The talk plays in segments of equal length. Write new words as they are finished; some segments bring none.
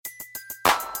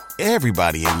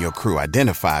Everybody in your crew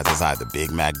identifies as either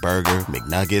Big Mac Burger,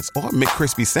 McNuggets, or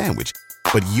McCrispy Sandwich.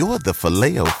 But you're the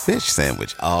Filet-O-Fish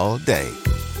Sandwich all day.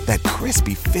 That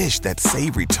crispy fish, that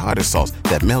savory tartar sauce,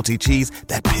 that melty cheese,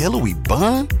 that pillowy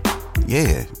bun.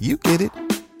 Yeah, you get it.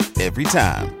 Every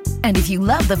time. And if you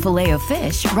love the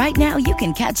Filet-O-Fish, right now you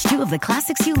can catch two of the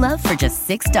classics you love for just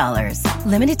 $6.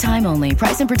 Limited time only.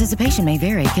 Price and participation may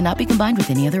vary. Cannot be combined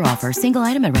with any other offer. Single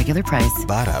item at regular price.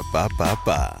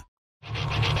 Ba-da-ba-ba-ba.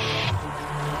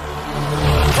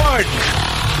 Pardon.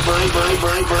 My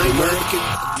American.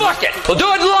 Fuck it. We'll do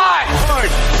it live.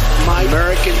 Pardon. My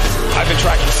American. I've been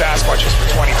tracking Sasquatches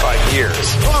for 25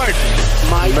 years. Pardon.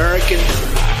 My American.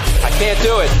 I can't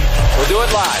do it. We'll do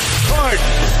it live. Pardon.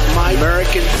 My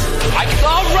American.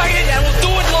 I'll write it and we'll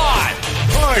do it live.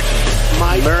 Pardon.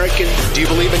 My American. Do you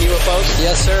believe in UFOs?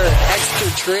 Yes, sir.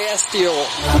 Extraterrestrial.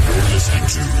 You're listening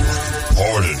to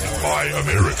Pardon My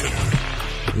American.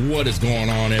 What is going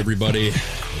on, everybody?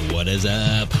 What is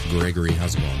up? Gregory,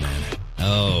 how's it going, man?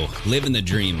 Oh, living the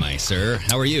dream, my sir.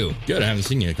 How are you? Good. I haven't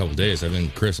seen you in a couple days. I've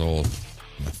been Chris all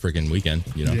freaking weekend,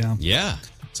 you know? Yeah.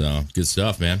 So, good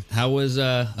stuff, man. How was,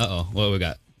 what we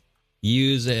got?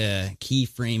 Use a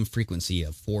keyframe frequency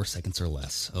of 4 seconds or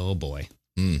less. Oh, boy.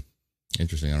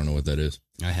 Interesting. I don't know what that is.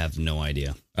 I have no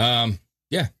idea.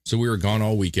 Yeah. So, we were gone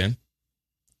all weekend.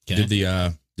 Okay.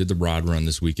 Did the rod run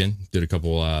this weekend. Did a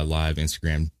couple live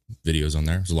Instagram videos on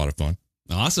there. It was a lot of fun.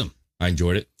 Awesome. I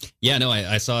enjoyed it. Yeah, no,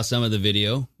 I saw some of the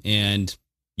video, and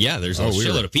yeah, there's a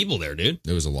shitload of people there, dude.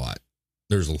 There was a lot.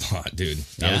 There's a lot, dude.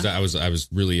 Yeah. I was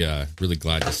really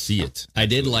glad to see it. I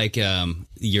did like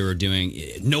you're doing.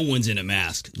 No one's in a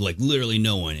mask, like literally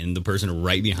no one, and the person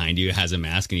right behind you has a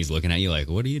mask, and he's looking at you like,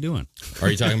 "What are you doing?" Are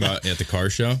you talking about at the car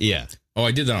show? Yeah. Oh,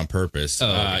 I did that on purpose. Oh,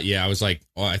 okay. Yeah, I was like,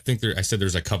 I said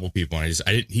there's a couple people, and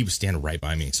he was standing right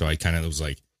by me, so I kind of was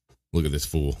like, look at this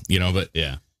fool, you know. But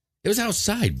yeah, it was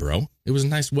outside, bro. It was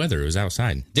nice weather. It was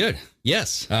outside, dude.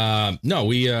 Yes. No,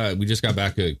 we just got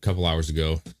back a couple hours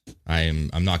ago. I'm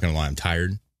not gonna lie, I'm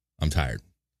tired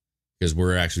because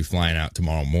we're actually flying out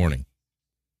tomorrow morning.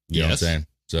 You know what I'm saying?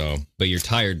 So, but you're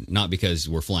tired not because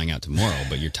we're flying out tomorrow,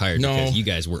 but you're tired because you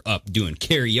guys were up doing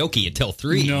karaoke until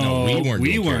 3. No,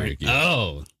 we weren't. Karaoke.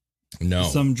 Oh, no.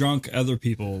 Some drunk other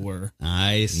people were.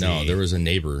 I see. No, there was a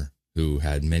neighbor who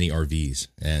had many RVs,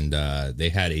 and they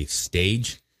had a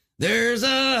stage. There's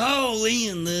a hole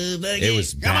in the bucket. It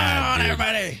was bad, Come on, dude.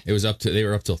 everybody. It was they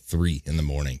were up till 3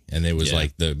 a.m, and it was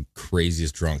like the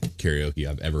craziest drunk karaoke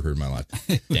I've ever heard in my life.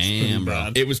 Damn,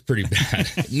 bro. It was pretty bad.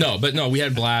 No, we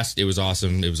had a blast. It was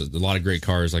awesome. It was a lot of great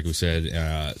cars, like we said.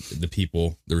 The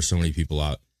people, there were so many people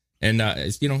out, and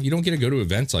you don't get to go to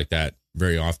events like that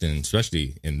very often,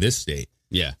 especially in this state.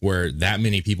 Yeah, where that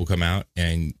many people come out,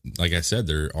 and like I said,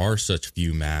 there are such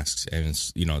few masks, and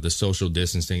it's, the social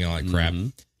distancing and all that crap.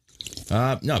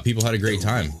 No, people had a great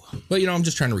time. But, I'm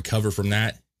just trying to recover from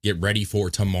that, get ready for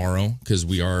tomorrow, because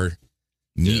we are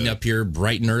meeting up here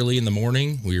bright and early in the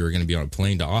morning. We are going to be on a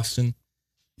plane to Austin.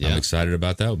 Yeah. I'm excited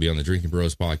about that. We'll be on the Drinking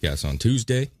Bros podcast on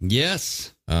Tuesday.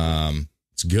 Yes.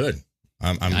 It's good.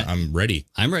 I'm ready.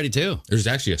 I'm ready too. There's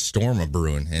actually a storm of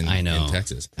brewing in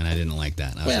Texas. And I didn't like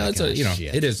that.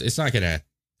 It is. It's not going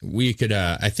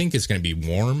to, I think it's going to be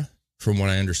warm from what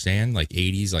I understand, like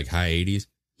 80s, like high 80s.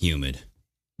 Humid.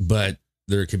 But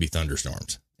there could be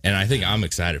thunderstorms. And I think I'm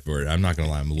excited for it. I'm not going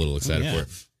to lie. I'm a little excited for it.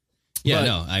 Yeah, but,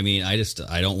 no, I mean, I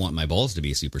don't want my balls to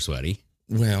be super sweaty.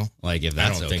 Well, like if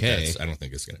that's okay. I don't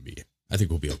think it's going to be. I think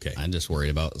we'll be okay. I'm just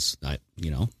worried about,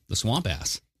 the swamp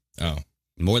ass. Oh.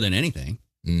 More than anything.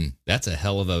 That's a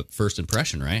hell of a first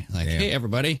impression, right? Like, hey,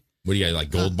 everybody. What do you got,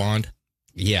 like Gold Bond?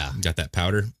 Yeah. Got that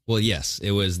powder? Well, yes. It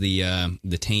was the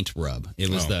taint rub. It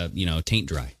was taint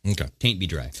dry. Okay. Taint be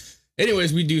dry.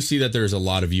 Anyways, we do see that there's a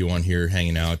lot of you on here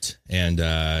hanging out, and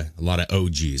a lot of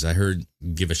OGs. I heard,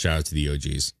 give a shout out to the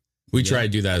OGs. We try to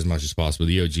do that as much as possible.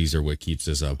 The OGs are what keeps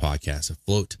this podcast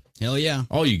afloat. Hell yeah.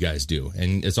 All you guys do.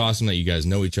 And it's awesome that you guys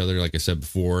know each other, like I said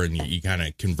before, and you kind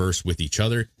of converse with each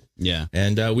other. Yeah.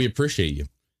 And we appreciate you.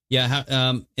 Yeah.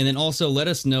 And then also let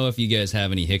us know if you guys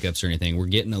have any hiccups or anything. We're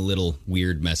getting a little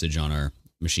weird message on our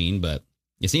machine, but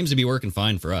it seems to be working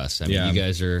fine for us. I mean, you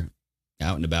guys are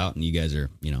out and about, and you guys are,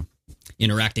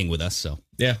 interacting with us. So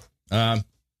yeah, not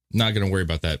going to worry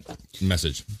about that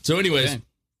message. So anyways,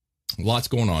 lots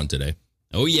going on today.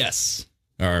 Oh yes.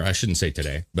 Or I shouldn't say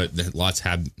today, but lots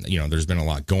have, there's been a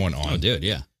lot going on. Oh dude.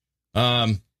 Yeah.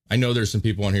 I know there's some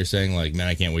people on here saying like, man,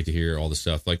 I can't wait to hear all the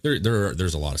stuff. Like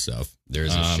there's a lot of stuff.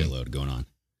 There's a shitload going on.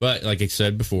 But like I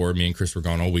said before, me and Chris were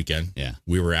gone all weekend. Yeah.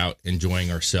 We were out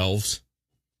enjoying ourselves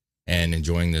and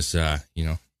enjoying this,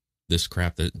 this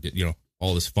crap that,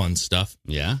 all this fun stuff.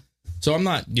 Yeah. So I'm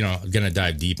not, going to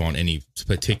dive deep on any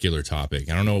particular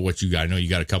topic. I don't know what you got. I know you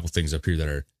got a couple things up here that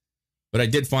are, but I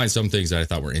did find some things that I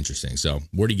thought were interesting. So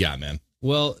what do you got, man?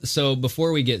 Well, so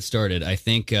before we get started, I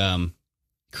think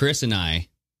Chris and I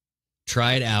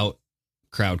tried out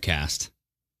Crowdcast.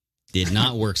 Did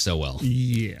not work so well.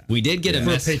 Yeah. We did get a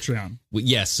message. For Patreon.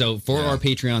 Yes. So for our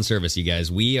Patreon service, you guys,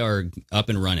 we are up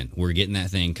and running. We're getting that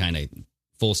thing kind of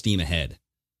full steam ahead.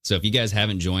 So if you guys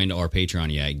haven't joined our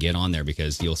Patreon yet, get on there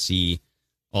because you'll see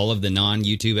all of the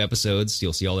non-YouTube episodes.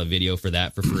 You'll see all the video for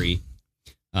that for free.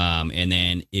 And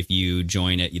then if you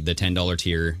join at the $10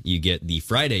 tier, you get the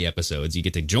Friday episodes. You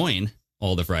get to join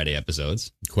all the Friday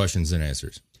episodes. Questions and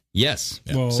answers. Yes.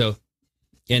 Yeah. Well,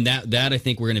 And that I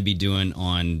think we're going to be doing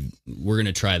we're going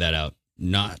to try that out.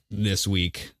 Not this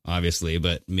week, obviously,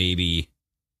 but maybe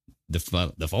the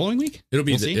following week. It'll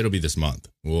be this month.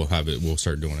 We'll have it. We'll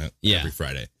start doing it every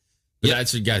Friday. But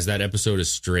that's, guys, that episode is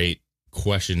straight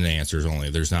question and answers only.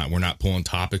 We're not pulling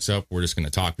topics up. We're just going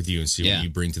to talk with you and see what you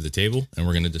bring to the table, and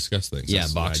we're going to discuss things. Yeah,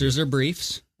 boxers or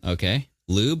briefs. Okay.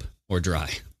 Lube or dry.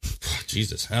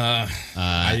 Jesus.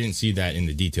 I didn't see that in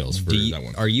the details for that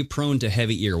one. Are you prone to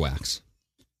heavy earwax?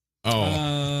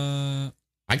 Oh.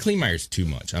 I clean my ears too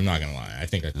much. I'm not going to lie. I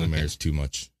think I clean my ears too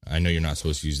much. I know you're not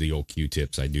supposed to use the old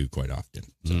Q-tips. I do quite often.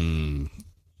 So.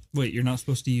 Wait, you're not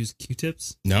supposed to use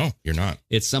Q-tips? No, you're not.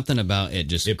 It's something about it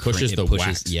just... It pushes the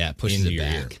wax it pushes it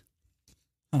back. ear.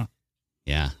 Huh.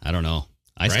 Yeah, I don't know.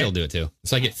 I still do it too.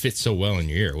 It's like it fits so well in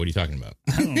your ear. What are you talking about?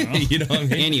 I don't know. You know what I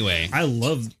mean? Anyway. I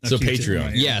love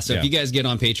Patreon. Yeah, so if you guys get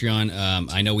on Patreon,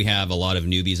 I know we have a lot of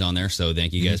newbies on there, so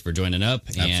thank you guys for joining up.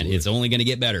 And Absolutely. It's only going to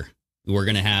get better. We're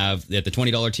going to have, at the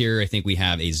 $20 tier, I think we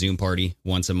have a Zoom party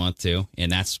once a month too,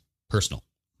 and that's personal.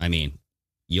 I mean,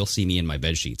 you'll see me in my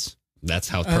bed sheets. That's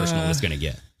how personal it's going to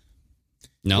get.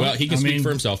 No? Well, he can speak for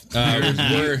himself.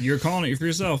 You're calling it for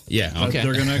yourself. Yeah. Okay.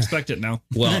 They're going to expect it now.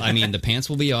 Well, I mean, the pants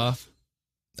will be off.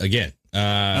 Again.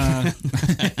 That's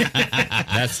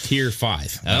tier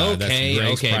 5. Okay.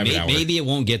 Maybe it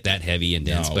won't get that heavy and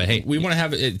dense, but hey. We want to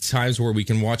have it times where we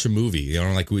can watch a movie.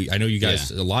 I know you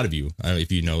guys, a lot of you,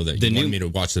 if you know that you want me to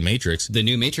watch The Matrix. The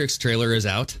new Matrix trailer is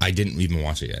out. I didn't even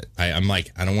watch it yet. I'm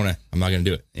not going to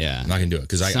do it. Yeah. I'm not going to do it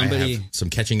because I have some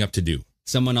catching up to do.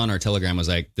 Someone on our Telegram was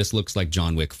like, this looks like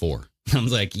John Wick 4. I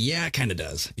was like, yeah, it kind of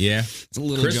does. Yeah. It's a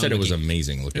little Chris John said it was Wick-y.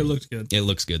 amazing looking. It looked good. It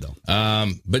looks good, though.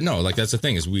 But no, that's the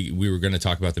thing is we were going to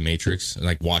talk about The Matrix,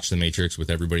 watch The Matrix with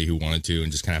everybody who wanted to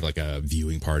and just kind of have a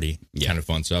viewing party, kind of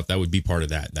fun stuff. That would be part of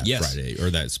that Friday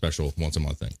or that special once a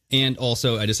month thing. And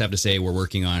also, I just have to say we're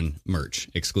working on merch,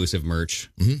 exclusive merch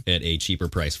at a cheaper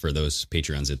price for those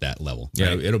Patreons at that level.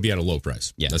 Right? Yeah, it'll be at a low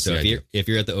price. Yeah, that's so if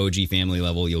you're at the OG family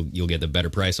level, you'll get the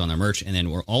better price on our merch. And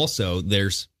then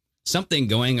there's something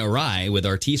going awry with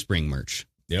our Teespring merch.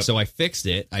 Yep. So I fixed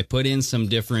it. I put in some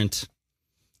different,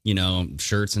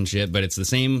 shirts and shit, but it's the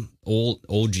same old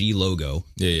OG logo.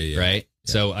 Yeah. Right?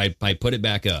 Yeah. So I put it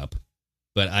back up,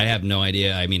 but I have no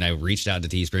idea. I mean, I reached out to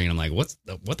Teespring and I'm like, what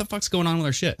the fuck's going on with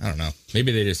our shit? I don't know.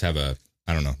 Maybe they just have I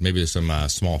don't know. Maybe there's some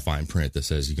small fine print that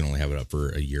says you can only have it up for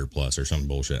a year plus or some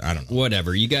bullshit. I don't know.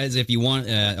 Whatever. You guys, if you want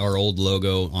our old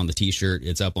logo on the t-shirt,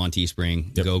 it's up on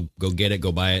Teespring. Yep. Go get it.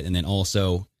 Go buy it. And then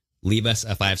also leave us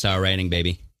a 5-star rating,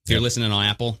 baby. If you're listening on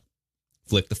Apple,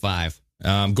 flick the 5.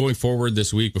 Going forward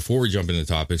this week, before we jump into the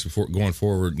topics, this is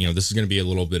going to be a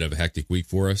little bit of a hectic week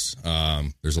for us.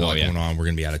 There's a lot going on. We're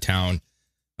going to be out of town.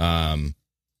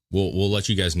 We'll let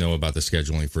you guys know about the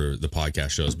scheduling for the podcast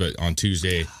shows. But on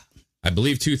Tuesday, I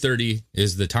believe 2:30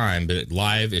 is the time, but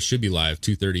it should be live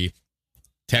 2:30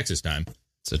 Texas time.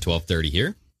 So 12:30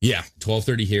 here? Yeah,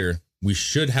 12:30 here. We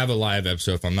should have a live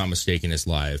episode, if I'm not mistaken, it's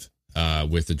live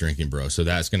with the Drinking Bro. So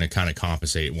that's going to kind of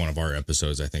compensate one of our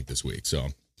episodes, I think, this week. So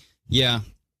yeah.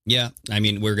 I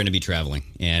mean, we're going to be traveling,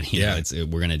 and we're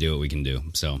going to do what we can do.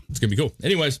 So it's going to be cool.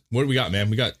 Anyways, what do we got,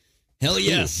 man? We got hell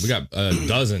yes. We got a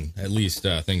dozen at least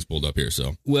things pulled up here.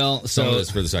 So some of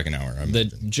this for the second hour. The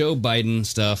Joe Biden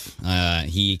stuff.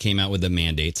 He came out with the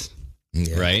mandates,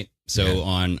 right? So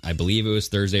on, I believe it was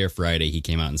Thursday or Friday, he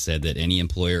came out and said that any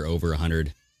employer over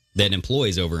 100 that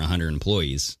employs over 100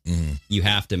 employees, you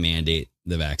have to mandate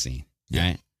the vaccine,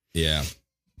 right? Yeah.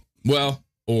 Well,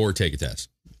 or take a test.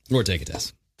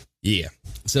 Yeah.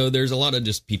 So there's a lot of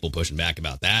just people pushing back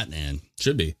about that, and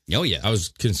should be. Oh yeah. I was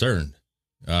concerned.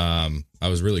 I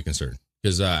was really concerned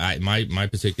because my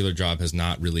particular job has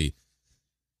not really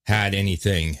had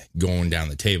anything going down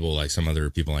the table like some other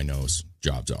people I know's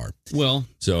jobs are. Well,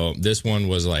 so this one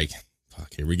was like,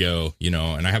 fuck, here we go,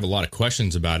 and I have a lot of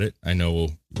questions about it. I know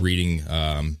reading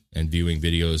and viewing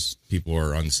videos, people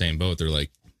are on the same boat. They're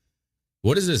like,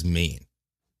 what does this mean?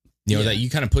 You know, that you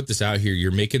kind of put this out here.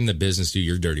 You're making the business do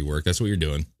your dirty work. That's what you're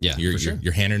doing. Yeah, you're, for sure.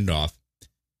 You're handing it off.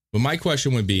 But my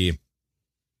question would be,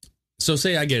 so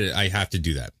say I get it. I have to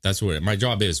do that. That's what my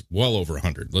job is. Well over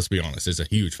 100. Let's be honest. It's a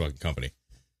huge fucking company.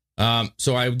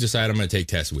 So I decide I'm going to take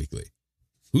tests weekly.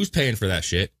 Who's paying for that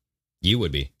shit? You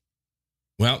would be.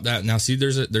 Well, now see,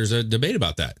 there's a debate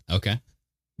about that. Okay.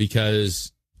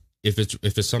 Because if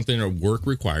it's something that work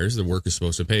requires, the work is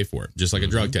supposed to pay for it. Just like a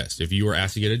drug test. If you were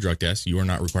asked to get a drug test, you are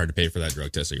not required to pay for that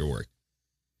drug test at your work.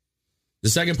 The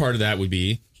second part of that would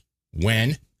be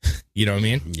when, you know what I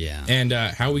mean? Yeah. And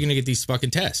how are we going to get these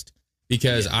fucking tests?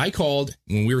 Because I called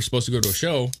when we were supposed to go to a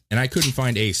show and I couldn't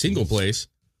find a single place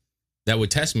that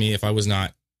would test me if I was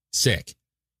not sick.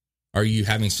 Are you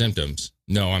having symptoms?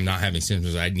 No, I'm not having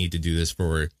symptoms. I need to do this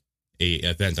for a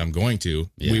event I'm going to.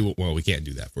 Yeah. We can't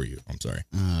do that for you. I'm sorry.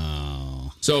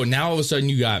 Oh. So now all of a sudden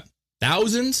you got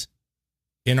thousands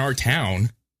in our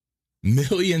town,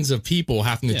 millions of people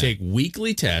having to take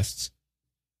weekly tests.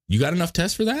 You got enough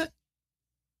tests for that?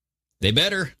 They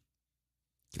better.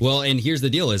 Well, and here's the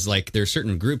deal is like there's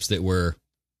certain groups that were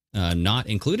not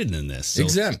included in this. So,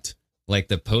 exempt. Like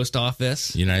the post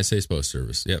office. United States Post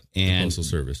Service. Yep. And the Postal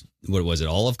Service. What was it?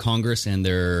 All of Congress and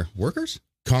their workers?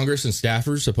 Congress and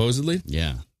staffers, supposedly.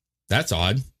 Yeah. That's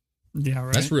odd. Yeah,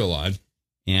 right. That's real odd.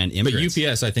 And immigrants. But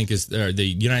UPS, I think, is the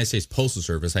United States Postal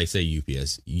Service. I say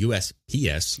UPS.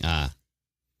 USPS.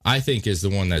 I think is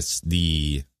the one that's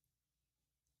the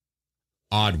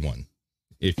odd one,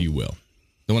 if you will.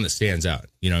 The one that stands out.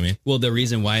 You know what I mean? Well, the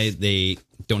reason why they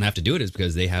don't have to do it is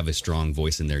because they have a strong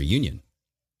voice in their union.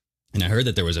 And I heard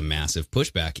that there was a massive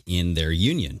pushback in their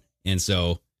union. And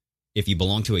so if you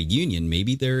belong to a union,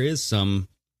 maybe there is some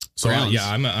grounds. Yeah,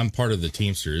 I'm part of the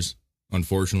Teamsters,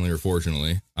 unfortunately or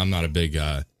fortunately. I'm not a big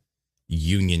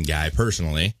union guy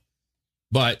personally.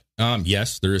 But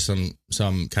yes, there is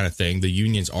some kind of thing. The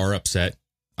unions are upset.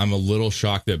 I'm a little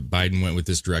shocked that Biden went with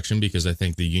this direction because I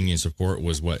think the union support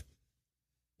was what,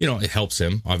 you know, it helps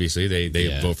him. Obviously,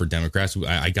 they vote for Democrats.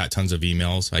 I got tons of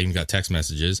emails. I even got text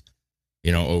messages,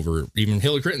 you know, over even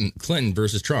Hillary Clinton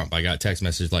versus Trump. I got text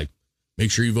messages like, make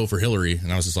sure you vote for Hillary.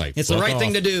 And I was just like, it's the right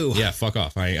thing to do. Yeah, fuck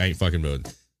off. I ain't fucking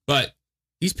voting. But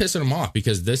he's pissing him off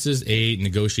because this is a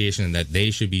negotiation that they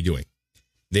should be doing.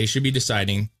 They should be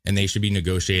deciding and they should be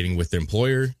negotiating with the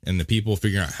employer and the people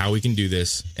figuring out how we can do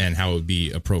this and how it would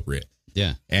be appropriate.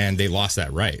 Yeah. And they lost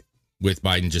that right with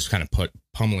Biden just kind of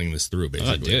pummeling this through,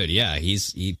 basically. Oh, dude, yeah.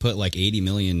 He put like 80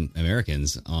 million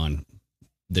Americans on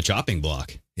the chopping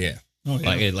block. Yeah. Oh,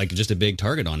 yeah. Like just a big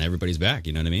target on everybody's back.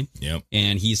 You know what I mean? Yep.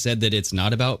 And he said that it's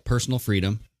not about personal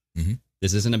freedom. Mm-hmm.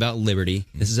 This isn't about liberty.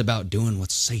 Mm-hmm. This is about doing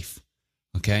what's safe.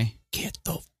 Okay? Get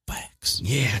the facts.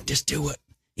 Yeah, just do it.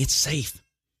 It's safe.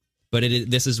 But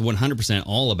this is 100%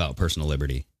 all about personal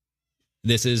liberty.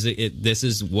 This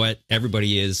is what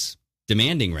everybody is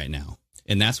demanding right now.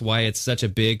 And that's why it's such a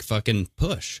big fucking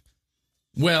push.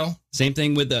 Well, same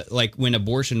thing with like when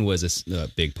abortion was a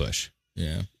big push.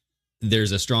 Yeah.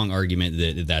 There's a strong argument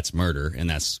that that's murder, and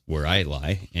that's where I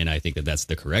lie. And I think that that's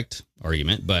the correct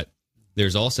argument. But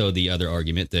there's also the other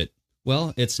argument that,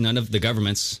 well, it's none of the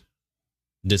government's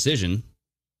decision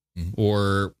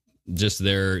or just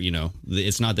their, you know,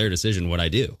 it's not their decision what I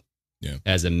do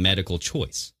as a medical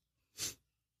choice.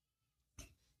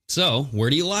 So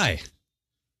where do you lie?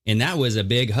 And that was a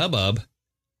big hubbub.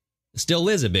 Still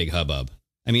is a big hubbub.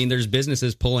 I mean, there's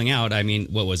businesses pulling out. I mean,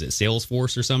 what was it?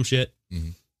 Salesforce or some shit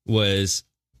was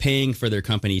paying for their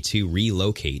company to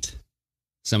relocate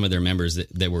some of their members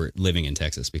that were living in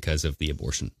Texas because of the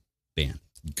abortion ban.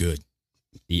 Good.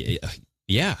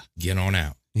 Yeah. Get on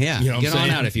out. Yeah. You know Get on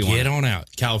out if you want. Get on out.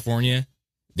 California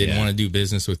didn't want to do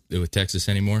business with Texas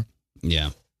anymore.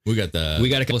 Yeah. We got a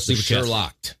couple of super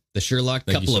Sherlocked. The Sherlock,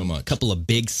 Thank you so much. couple of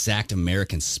big sacked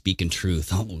Americans speaking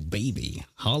truth. Oh, baby.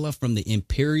 Holla from the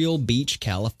Imperial Beach,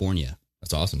 California.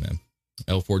 That's awesome, man.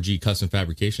 L4G Custom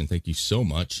Fabrication, thank you so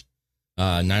much.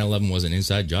 9/11 was an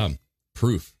inside job.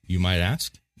 Proof, you might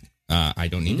ask. I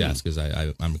don't need to ask because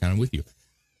I'm kind of with you.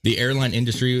 The airline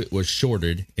industry was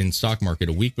shorted in stock market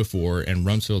a week before, and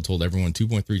Rumsfeld told everyone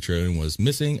 2.3 trillion was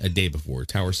missing a day before.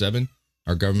 Tower 7,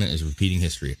 our government is repeating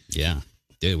history. Yeah.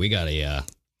 Dude, we got a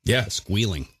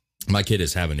squealing. My kid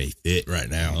is having a fit right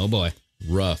now. Oh, boy.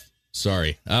 Rough.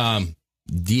 Sorry.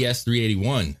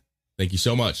 DS381. Thank you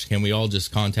so much. Can we all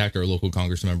just contact our local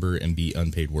Congress member and be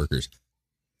unpaid workers?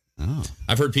 Oh.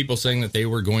 I've heard people saying that they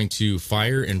were going to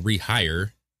fire and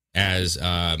rehire as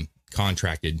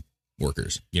contracted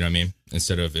workers. You know what I mean?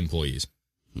 Instead of employees.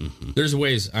 Mm-hmm. There's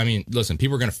ways. I mean, listen,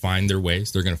 people are going to find their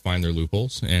ways. They're going to find their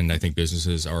loopholes. And I think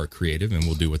businesses are creative and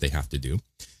will do what they have to do.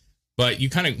 But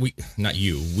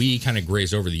we kind of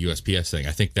graze over the USPS thing.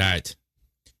 I think that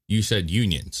you said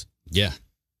unions. Yeah.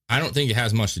 I don't think it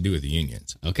has much to do with the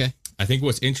unions. Okay. I think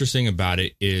what's interesting about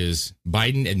it is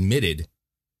Biden admitted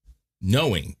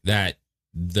knowing that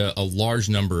a large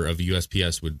number of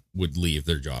USPS would leave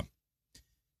their job.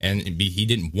 And he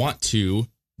didn't want to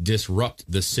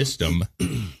disrupt the system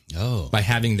by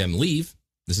having them leave.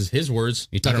 This is his words.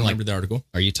 I don't remember the article.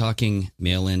 Are you talking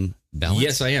mail-in ballots?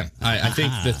 Yes, I am. I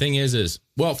think the thing is,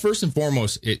 well, first and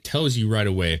foremost, it tells you right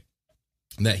away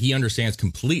that he understands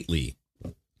completely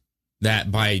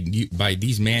that by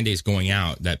these mandates going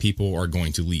out, that people are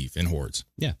going to leave in hordes.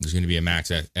 Yeah. There's going to be a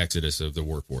mass exodus of the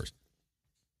workforce.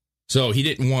 So he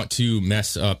didn't want to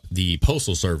mess up the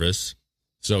postal service.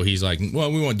 So he's like,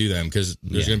 well, we won't do them because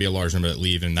there's going to be a large number that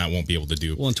leave and that won't be able to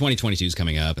do. Well, and 2022 is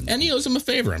coming up. And he owes them a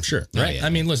favor, I'm sure. Right? Yeah. I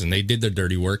mean, listen, they did their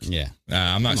dirty work. Yeah.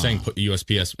 I'm not saying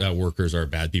USPS workers are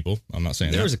bad people. I'm not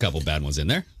saying there that. was a couple bad ones in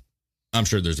there. I'm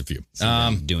sure there's a few.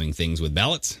 Doing things with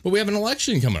ballots. But we have an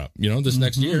election coming up, this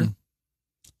next year.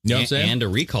 You know what I'm saying? And a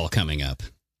recall coming up.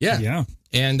 Yeah. Yeah.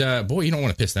 And boy, you don't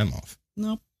want to piss them off.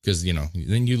 Nope. Because,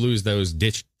 then you lose those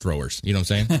ditch throwers. You know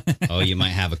what I'm saying? Oh, you might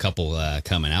have a couple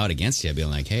coming out against you, being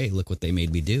like, hey, look what they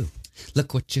made me do.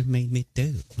 Look what you made me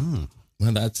do.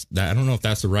 Well, I don't know if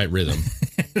that's the right rhythm,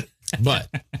 but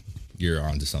you're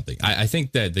onto something. I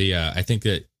think that I think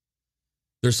that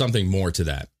there's something more to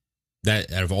that.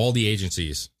 That out of all the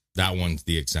agencies, that one's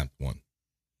the exempt one.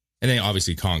 And then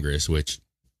obviously Congress, which,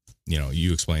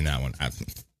 you explain that one,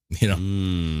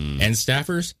 and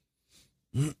staffers.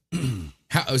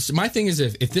 So my thing is,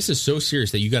 if this is so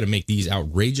serious that you got to make these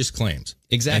outrageous claims,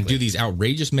 exactly, and do these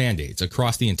outrageous mandates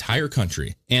across the entire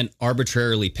country, and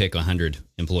arbitrarily pick 100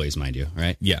 employees, mind you,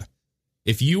 right? Yeah.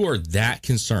 If you are that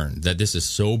concerned that this is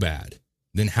so bad,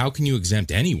 then how can you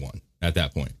exempt anyone at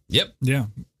that point? Yep. Yeah.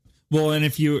 Well, and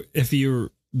if you're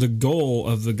the goal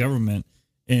of the government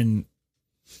in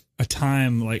a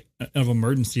time like of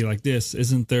emergency like this,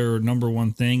 isn't their number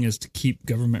one thing is to keep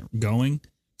government going?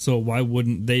 So why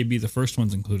wouldn't they be the first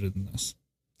ones included in this?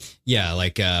 Yeah,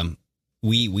 like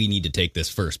we need to take this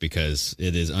first because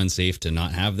it is unsafe to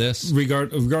not have this.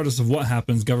 Regardless of what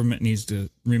happens, government needs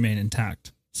to remain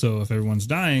intact. So if everyone's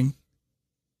dying,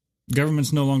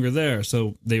 government's no longer there.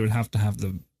 So they would have to have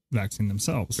the vaccine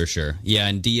themselves. For sure. Yeah,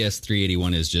 and DS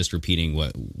 381 is just repeating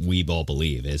what we all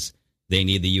believe is they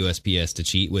need the USPS to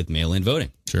cheat with mail-in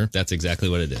voting. Sure. That's exactly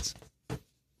what it is.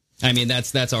 I mean,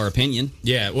 that's our opinion.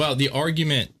 Yeah, well, the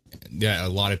argument that a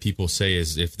lot of people say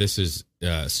is if this is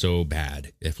so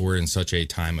bad, if we're in such a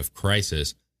time of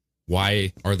crisis,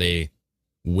 why are they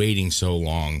waiting so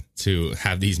long to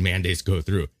have these mandates go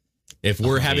through? If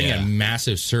we're having a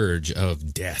massive surge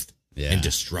of death and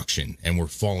destruction and we're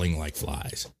falling like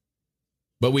flies.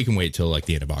 But we can wait till like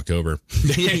the end of October.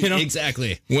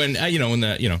 Exactly. When,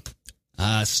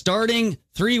 starting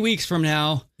 3 weeks from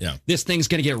now, this thing's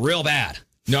going to get real bad.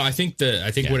 No, I think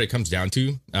what it comes down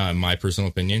to, my personal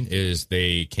opinion, is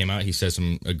they came out. He said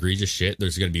some egregious shit.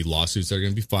 There's going to be lawsuits that are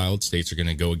going to be filed. States are going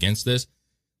to go against this.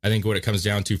 I think what it comes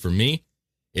down to for me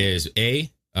is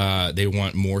they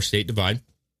want more state divide.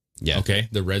 Yeah. Okay.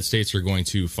 The red states are going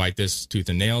to fight this tooth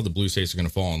and nail. The blue states are going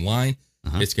to fall in line.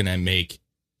 It's going to make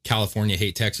California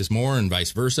hate Texas more and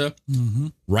vice versa. Mm-hmm.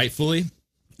 Rightfully.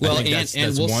 Well,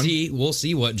 and we'll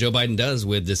see what Joe Biden does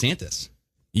with DeSantis.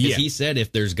 Yeah. He said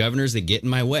if there's governors that get in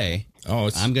my way,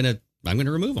 I'm gonna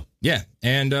remove them. Yeah,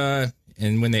 and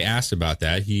when they asked about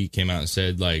that, he came out and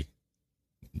said like,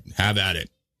 "Have at it,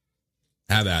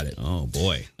 have at it." Oh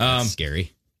boy, that's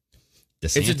scary.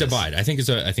 DeSantis. It's a divide. I think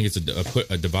it's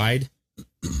a divide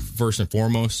first and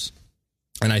foremost.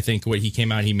 And I think what he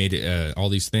came out, he made all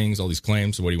these things, all these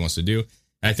claims of what he wants to do.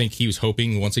 And I think he was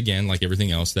hoping once again, like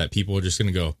everything else, that people are just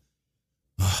going to go,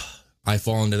 I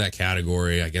fall into that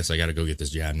category. I guess I got to go get this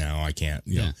jab now. I can't,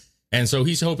 you know. And so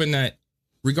he's hoping that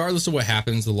regardless of what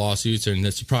happens, the lawsuits, and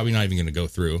that's probably not even going to go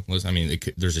through. I mean,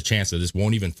 there's a chance that this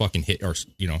won't even fucking hit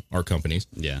our companies.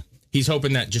 Yeah. He's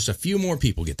hoping that just a few more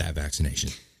people get that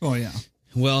vaccination. Oh, yeah.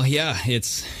 Well, yeah,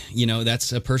 it's,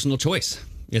 that's a personal choice.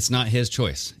 It's not his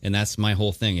choice. And that's my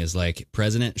whole thing is like,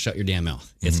 President, shut your damn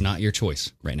mouth. It's not your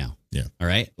choice right now. Yeah. All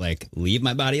right. Like, leave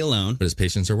my body alone. But his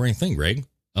patients are wearing thin, Greg.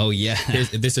 Oh, yeah.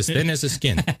 This is thin as his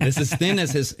skin. This is thin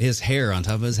as his hair on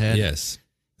top of his head. Yes.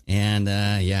 And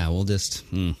we'll just,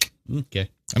 okay.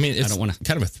 I mean, it's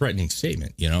kind of a threatening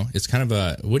statement, It's kind of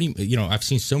a, I've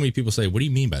seen so many people say, what do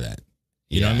you mean by that?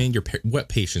 You know what I mean? What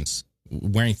patients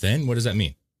wearing thin? What does that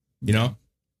mean?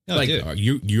 Oh, like,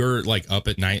 dude. you're like up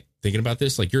at night thinking about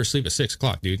this? Like, you're asleep at 6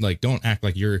 o'clock, dude. Like, don't act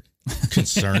like you're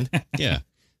concerned. Yeah.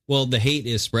 Well, the hate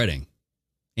is spreading.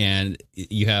 and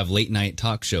you have late night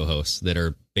talk show hosts that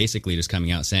are basically just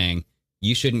coming out saying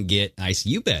you shouldn't get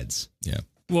ICU beds. Yeah.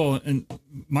 Well, and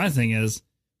my thing is,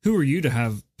 who are you to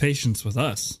have patience with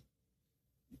us?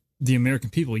 The American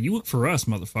people. You look for us,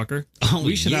 motherfucker. Oh,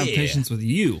 we should have patience with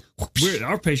you.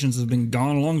 Our patience has been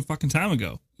gone a long fucking time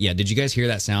ago. Yeah, did you guys hear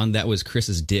that sound? That was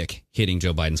Chris's dick hitting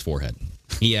Joe Biden's forehead.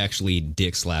 He actually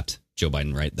dick slapped Joe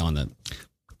Biden right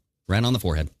on the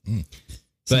forehead. Mm.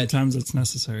 But sometimes it's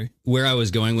necessary. Where I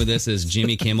was going with this is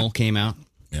Jimmy Kimmel came out.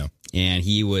 Yeah. And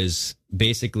he was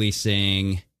basically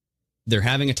saying they're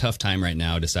having a tough time right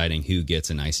now deciding who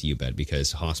gets an ICU bed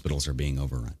because hospitals are being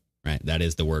overrun. Right? That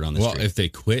is the word on the street. Well, if they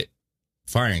quit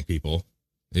firing people,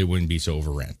 it wouldn't be so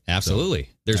overran. Absolutely. So,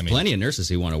 there's plenty of nurses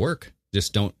who want to work.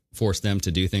 Just don't force them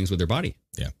to do things with their body.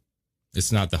 Yeah.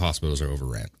 It's not the hospitals are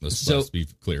overran. Let's be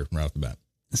clear right off the bat.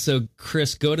 So,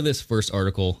 Chris, go to this first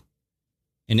article,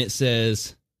 and it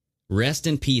says, rest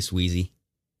in peace, Wheezy.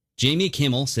 Jamie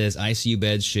Kimmel says ICU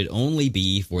beds should only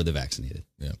be for the vaccinated.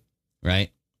 Yeah. Right?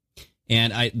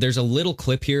 And there's a little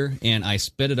clip here, and I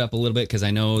sped it up a little bit because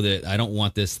I know that I don't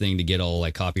want this thing to get all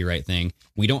like copyright thing.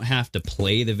 We don't have to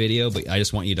play the video, but I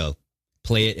just want you to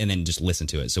play it and then just listen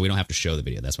to it. So we don't have to show the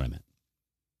video. That's what I meant.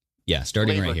 Yeah,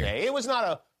 starting Labor right here. Day. It was not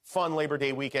a fun Labor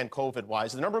Day weekend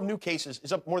COVID-wise. The number of new cases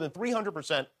is up more than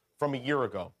 300% from a year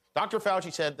ago. Dr.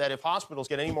 Fauci said that if hospitals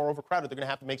get any more overcrowded, they're going to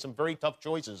have to make some very tough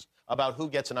choices about who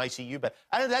gets an ICU bed.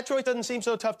 That choice doesn't seem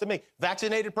so tough to me.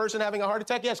 Vaccinated person having a heart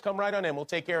attack? Yes, come right on in. We'll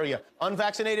take care of you.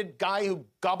 Unvaccinated guy who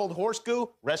gobbled horse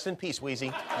goo? Rest in peace,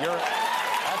 Wheezy.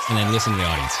 And then listen to the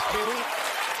audience.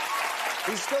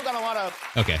 We've still got a lot of...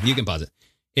 Okay, you can pause it.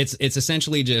 It's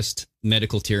essentially just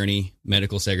medical tyranny,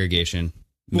 medical segregation.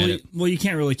 Well, you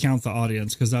can't really count the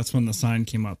audience because that's when the sign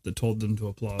came up that told them to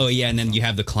applaud. Oh, yeah, and then you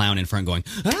have the clown in front going,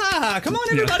 come on,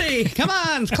 everybody, come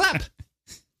on, clap.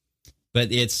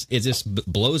 But it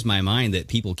just blows my mind that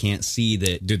people can't see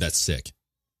that. Dude, that's sick.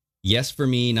 Yes for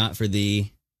me, not for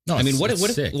thee. No, I mean, what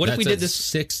if we did this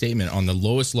sick statement on the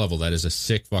lowest level? That is a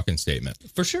sick fucking statement.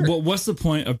 For sure. Well, what's the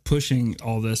point of pushing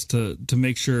all this to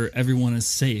make sure everyone is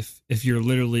safe if you're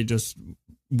literally just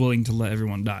willing to let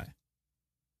everyone die?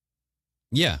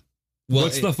 Yeah. Well,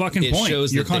 what's the fucking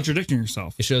point? You're contradicting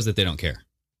yourself. It shows that they don't care.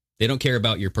 They don't care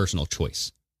about your personal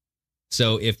choice.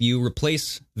 So if you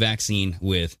replace vaccine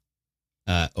with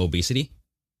obesity,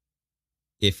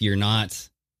 if you're not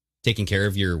taking care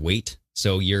of your weight,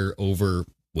 so you're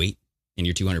overweight and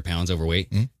you're 200 pounds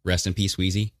overweight, rest in peace,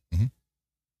 Wheezy. Mm-hmm.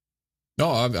 No,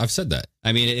 I've said that.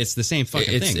 I mean, it's the same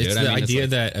fucking thing, dude. It's the idea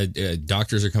that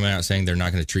doctors are coming out saying they're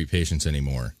not going to treat patients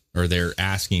anymore. Or they're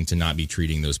asking to not be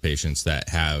treating those patients that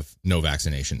have no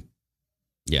vaccination.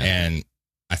 Yeah. And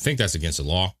I think that's against the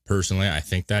law. Personally, I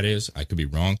think that is. I could be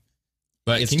wrong.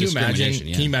 But can you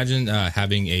imagine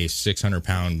having a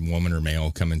 600-pound woman or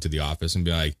male come into the office and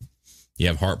be like, you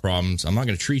have heart problems. I'm not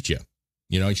going to treat you.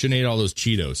 You shouldn't eat all those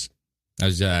Cheetos.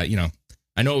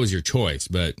 I know it was your choice,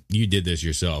 but you did this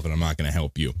yourself and I'm not going to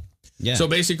help you. Yeah. So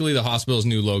basically the hospital's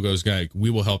new logo is going to, we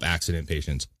will help accident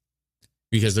patients.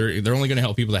 Because they're only going to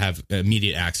help people that have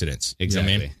immediate accidents.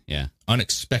 Exactly. You know what I mean? Yeah.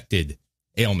 Unexpected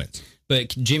ailments. But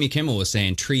Jimmy Kimmel was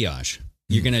saying triage.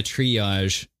 You're going to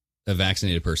triage a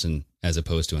vaccinated person as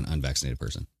opposed to an unvaccinated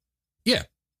person. Yeah.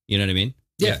 You know what I mean?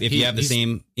 Yeah. If you have the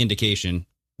same indication,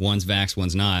 one's vax,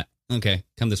 one's not. Okay,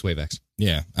 come this way, vax.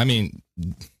 Yeah. I mean,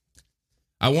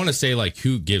 I want to say, like,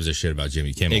 who gives a shit about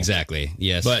Jimmy Kimmel? Exactly.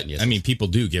 Yes. But, yes, I mean, people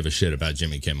do give a shit about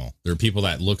Jimmy Kimmel. There are people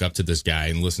that look up to this guy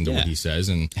and listen to what he says.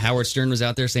 And Howard Stern was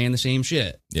out there saying the same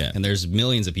shit. Yeah. And there's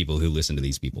millions of people who listen to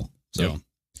these people. So,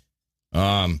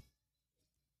 I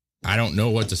don't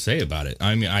know what to say about it.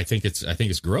 I mean, I think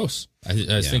it's gross. I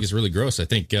think it's really gross. I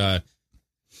think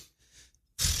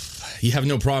you have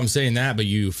no problem saying that, but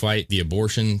you fight the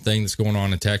abortion thing that's going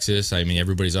on in Texas. I mean,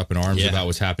 everybody's up in arms about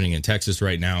what's happening in Texas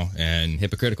right now, and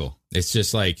hypocritical. It's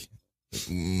just like,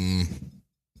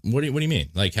 what do you mean?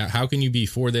 Like, how can you be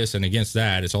for this and against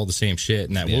that? It's all the same shit.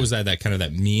 And that what was that kind of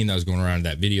that meme that was going around,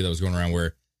 that video that was going around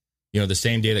where, the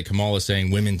same day that Kamala's saying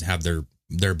women have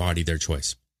their body, their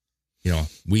choice.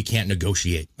 We can't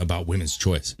negotiate about women's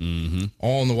choice. Mm-hmm.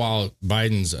 All in the while,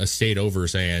 Biden's a state over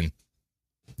saying,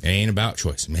 it ain't about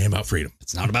choice. It ain't about freedom.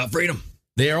 It's not about freedom.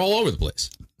 They are all over the place.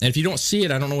 And if you don't see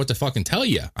it, I don't know what to fucking tell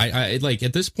you. I like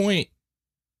at this point,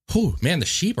 man, the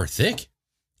sheep are thick.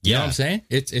 You know what I'm saying?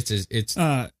 It's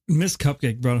Miss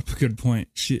Cupcake brought up a good point.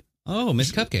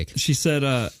 Miss Cupcake. She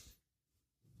said,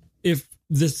 if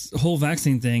this whole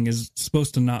vaccine thing is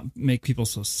supposed to not make people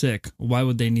so sick, why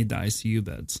would they need the ICU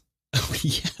beds? Oh,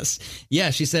 yes.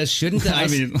 Yeah, she says, shouldn't the I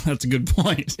mean, that's a good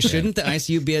point. Shouldn't the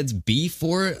ICU beds be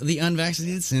for the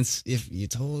unvaccinated? Since if you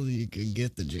told you could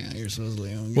get the jab, you're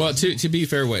supposedly on. Well, to be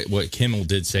fair, what Kimmel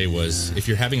did say was, if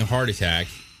you're having a heart attack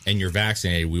and you're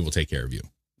vaccinated, we will take care of you.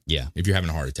 Yeah. If you're having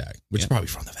a heart attack, which is probably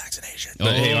from the vaccination.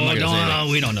 But, hey, I'm not gonna say that.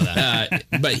 We don't know that.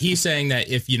 But he's saying that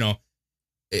if,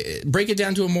 break it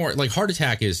down to a more, like, heart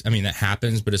attack is, I mean, that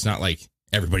happens, but it's not like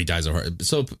everybody dies of heart.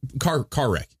 So car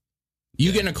wreck.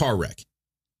 You get in a car wreck.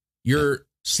 You're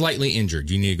slightly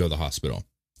injured. You need to go to the hospital.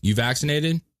 You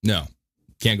vaccinated? No.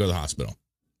 Can't go to the hospital.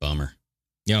 Bummer.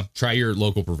 Try your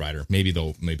local provider. Maybe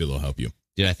they'll help you.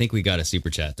 Dude, I think we got a super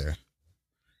chat there.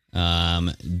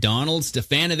 Donald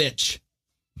Stefanovich.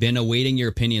 Been awaiting your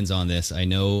opinions on this. I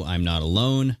know I'm not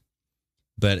alone,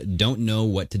 but don't know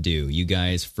what to do. You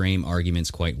guys frame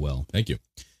arguments quite well. Thank you.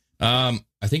 I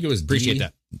think it was Appreciate D.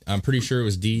 that. I'm pretty sure it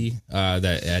was D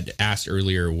that had asked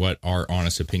earlier what our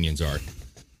honest opinions are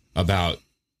about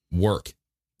work.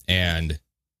 And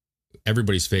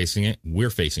everybody's facing it. We're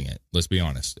facing it. Let's be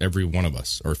honest. Every one of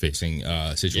us are facing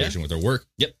a situation with our work.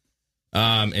 Yep.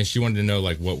 And she wanted to know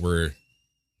like what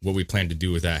we plan to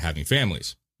do with that, having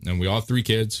families. And we all have 3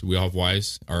 kids. We all have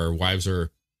wives. Our wives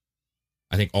are,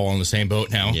 I think, all in the same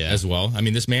boat now as well. I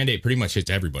mean, this mandate pretty much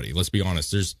hits everybody. Let's be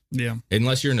honest.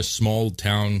 Unless you're in a small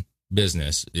town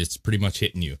business, it's pretty much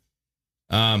hitting you.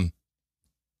 That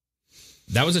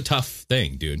was a tough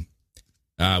thing, dude.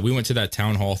 We went to that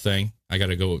town hall thing. I got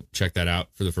to go check that out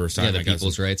for the first time. Yeah, the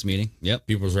People's Rights meeting. Yep.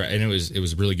 People's Rights. And it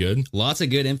was really good. Lots of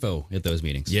good info at those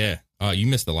meetings. Yeah. You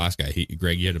missed the last guy.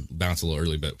 Greg, you had to bounce a little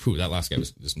early, but that last guy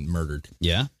was just murdered.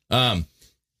 Yeah.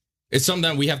 It's something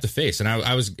that we have to face. And I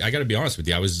got to be honest with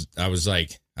you. I was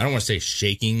like, I don't want to say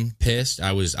shaking pissed.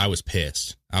 I was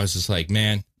pissed. I was just like,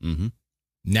 man,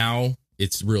 now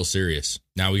it's real serious.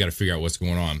 Now we got to figure out what's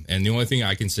going on. And the only thing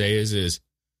I can say is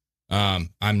I'm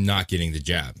not getting the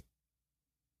jab.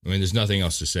 I mean, there's nothing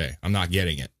else to say. I'm not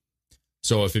getting it.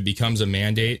 So if it becomes a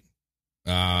mandate,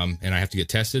 and I have to get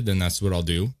tested, then that's what I'll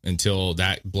do until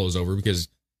that blows over, because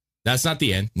that's not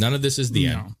the end. None of this is the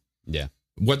end. Yeah.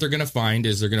 What they're going to find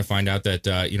is they're going to find out that,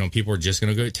 people are just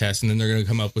going to go get tests, and then they're going to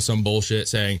come up with some bullshit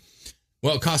saying,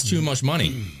 well, it costs too much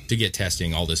money to get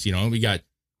testing, all this. We got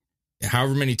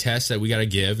however many tests that we got to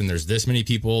give, and there's this many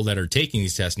people that are taking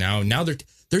these tests now. And now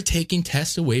they're taking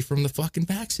tests away from the fucking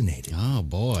vaccinated. Oh,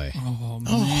 boy. Oh,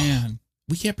 man.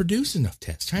 We can't produce enough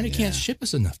tests. China can't ship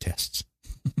us enough tests.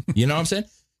 You know what I'm saying?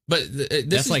 But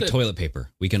that's like toilet paper.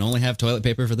 We can only have toilet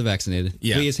paper for the vaccinated.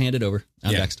 Yeah. Please hand it over.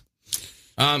 I'm vexed.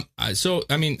 So,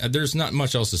 I mean, there's not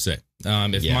much else to say.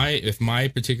 If my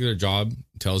particular job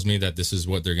tells me that this is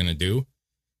what they're going to do.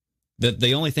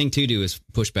 The only thing to do is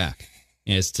push back,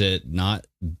 is to not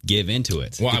give into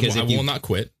it. Well, I will not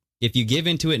quit. If you give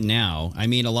into it now, I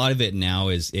mean, a lot of it now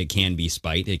it can be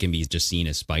spite. It can be just seen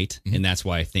as spite. Mm-hmm. And that's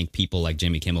why I think people like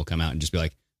Jimmy Kimmel come out and just be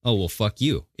like, oh, well, fuck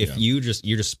you. If you're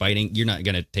just spiting, you're not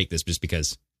going to take this just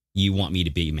because you want me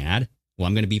to be mad. Well,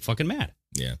 I'm going to be fucking mad.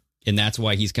 Yeah. And that's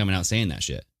why he's coming out saying that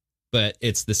shit. But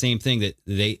it's the same thing that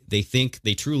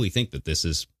they truly think that this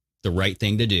is the right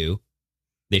thing to do.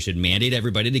 They should mandate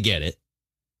everybody to get it.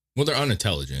 Well, they're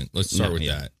unintelligent. Let's start with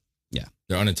that. Yeah.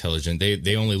 They're unintelligent.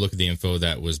 They only look at the info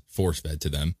that was force fed to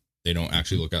them. They don't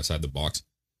actually look outside the box.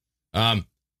 I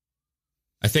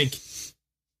think,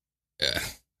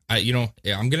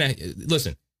 I'm going to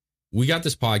listen. We got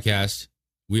this podcast.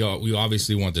 We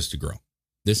obviously want this to grow.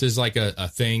 This is like a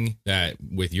thing that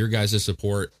with your guys'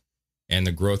 support and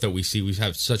the growth that we see, we've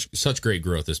had such great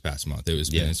growth this past month.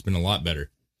 It's been a lot better.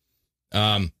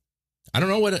 I don't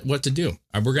know what to do.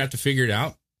 We're going to have to figure it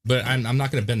out. But I'm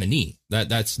not going to bend the knee.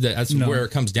 That's where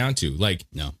it comes down to. Like,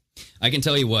 no, I can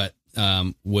tell you what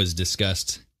was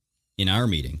discussed in our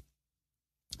meeting,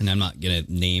 and I'm not going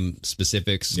to name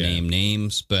specifics, name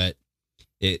names, but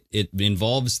it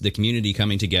involves the community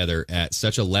coming together at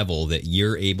such a level that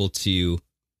you're able to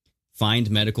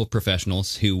find medical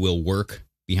professionals who will work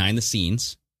behind the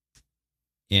scenes,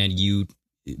 and you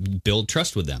build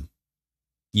trust with them.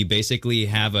 You basically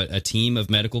have a team of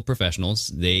medical professionals.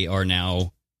 They are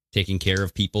now taking care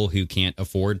of people who can't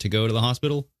afford to go to the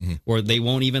hospital, or they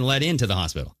won't even let into the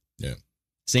hospital. Yeah.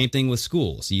 Same thing with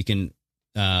schools. You can,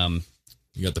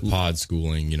 you got the pod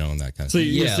schooling, and that kind of so stuff. So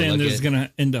you're saying there's going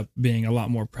to end up being a lot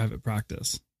more private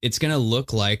practice. It's going to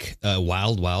look like a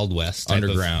wild, wild west type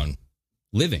underground of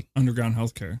living, underground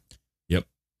healthcare. Yep.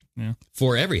 Yeah.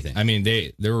 For everything. I mean,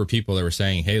 there were people that were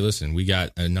saying, hey, listen, we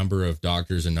got a number of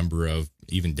doctors, a number of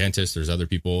even dentists. There's other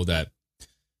people that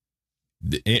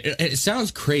it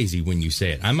sounds crazy when you say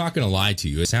it. I'm not going to lie to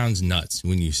you. It sounds nuts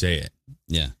when you say it.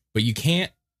 Yeah. But you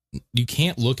can't you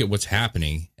can't look at what's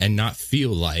happening and not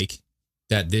feel like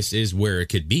that this is where it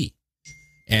could be.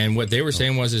 And what they were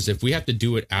saying is if we have to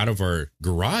do it out of our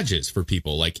garages for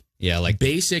people, like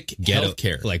basic ghetto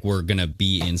healthcare, like we're gonna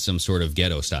be in some sort of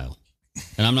ghetto style.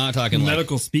 And I'm not talking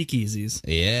medical speakeasies.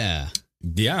 Yeah,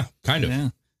 kind of. Yeah.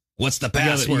 What's the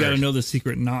password? You got to know the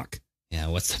secret knock. Yeah,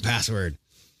 what's the password?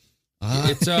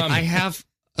 It's I have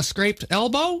a scraped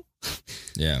elbow.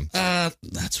 Yeah.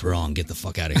 That's wrong. Get the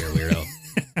fuck out of here, weirdo.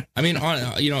 I mean,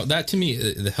 that to me,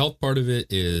 the health part of it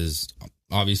is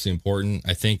obviously important.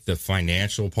 I think the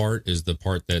financial part is the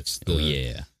part that's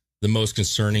the most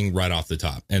concerning right off the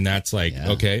top. And that's like,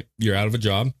 okay, you're out of a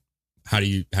job. How do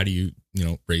you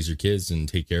raise your kids and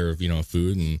take care of,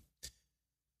 food, and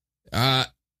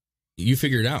you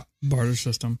figure it out. Barter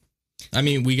system. I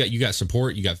mean, you got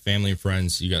support, you got family and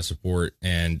friends, you got support,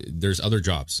 and there's other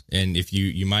jobs. And if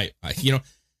you might,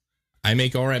 I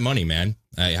make all right money, man.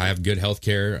 I have good health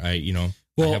care. I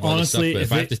have all honestly, this stuff, but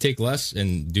if I have to take less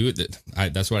and do it,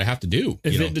 that's what I have to do.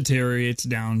 If it deteriorates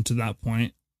down to that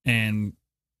point and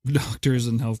doctors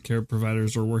and healthcare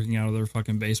providers are working out of their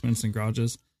fucking basements and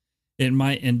garages, it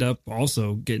might end up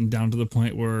also getting down to the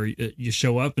point where you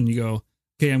show up and you go,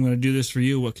 okay, I'm going to do this for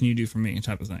you. What can you do for me?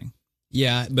 Type of thing.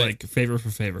 Yeah. But like favor for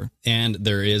favor. And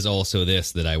there is also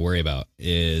this that I worry about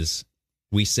is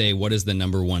we say, what is the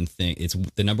number one thing? It's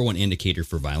the number one indicator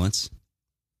for violence,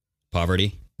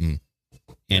 poverty. Mm.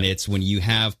 And it's when you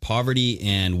have poverty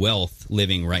and wealth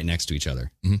living right next to each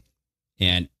other. Mm-hmm.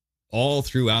 And all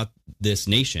throughout this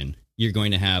nation, you're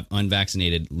going to have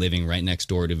unvaccinated living right next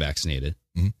door to vaccinated.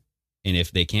 Mm-hmm. And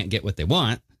if they can't get what they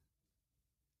want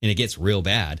and it gets real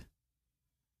bad,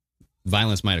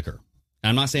 violence might occur.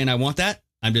 I'm not saying I want that.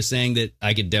 I'm just saying that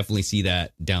I could definitely see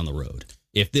that down the road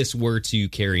if this were to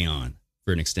carry on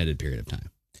for an extended period of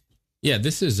time. Yeah,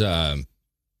 this is,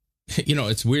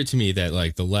 it's weird to me that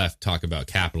like the left talk about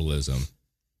capitalism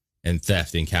and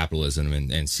theft in capitalism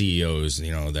and CEOs,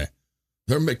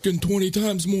 they're making 20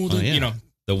 times more than,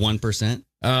 the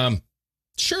 1%.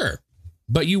 Sure.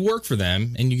 But you work for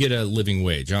them and you get a living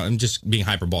wage. I'm just being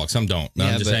hyperbolic. Some don't.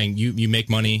 I'm just saying you make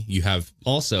money. You have.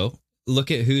 Also,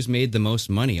 look at who's made the most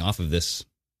money off of this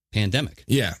pandemic.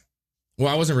 Yeah. Well,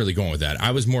 I wasn't really going with that.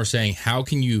 I was more saying, how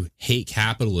can you hate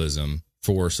capitalism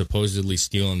for supposedly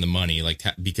stealing the money?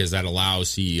 Because that allows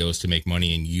CEOs to make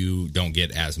money and you don't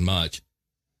get as much.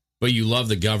 But you love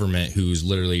the government who's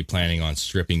literally planning on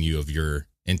stripping you of your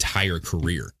entire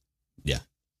career. Yeah.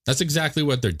 That's exactly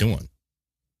what they're doing.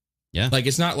 Yeah. Like,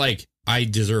 it's not like I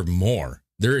deserve more.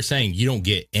 They're saying you don't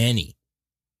get any.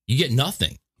 You get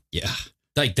nothing. Yeah.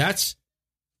 Like, that's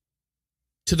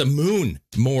to the moon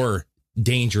more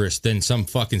dangerous than some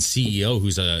fucking CEO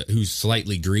who's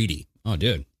slightly greedy. Oh,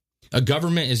 dude. A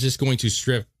government is just going to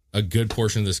strip a good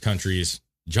portion of this country's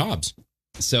jobs.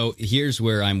 So here's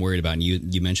where I'm worried about. And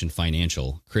you mentioned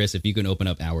financial. Chris, if you can open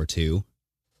up hour 2.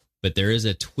 But there is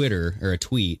a Twitter or a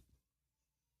tweet.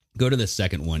 Go to the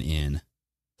second one in.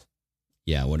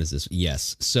 Yeah, what is this?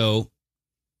 Yes. So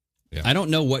I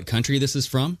don't know what country this is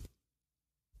from,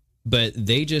 but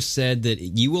they just said that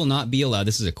you will not be allowed.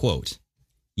 This is a quote.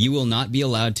 You will not be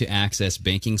allowed to access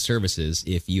banking services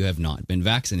if you have not been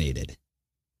vaccinated.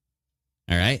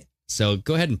 All right. So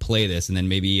go ahead and play this, and then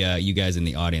maybe you guys in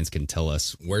the audience can tell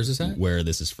us where's this at? Where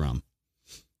this is from.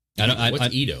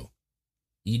 What's EDO?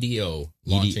 EDO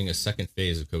launching a second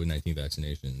phase of COVID-19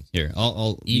 vaccinations. Here,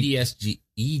 I'll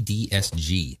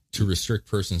EDSG to restrict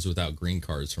persons without green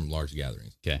cards from large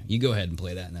gatherings. Okay, you go ahead and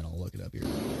play that, and then I'll look it up here.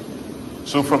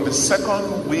 So from the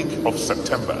second week of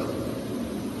September,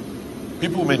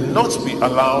 people may not be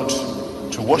allowed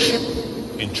to worship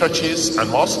in churches and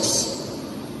mosques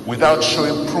without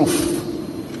showing proof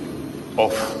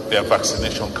of their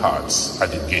vaccination cards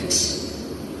at the gates.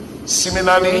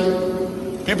 Similarly,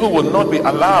 people will not be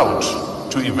allowed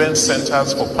to event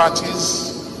centers for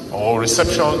parties or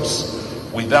receptions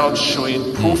without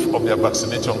showing proof of their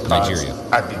vaccination cards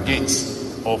at the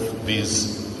gates of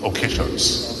these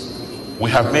occasions. We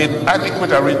have made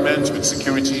adequate arrangements with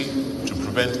security to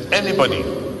prevent anybody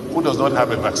who does not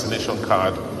have a vaccination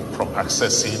card from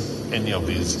accessing any of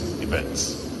these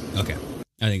events. Okay.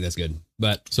 I think that's good.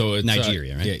 But so it's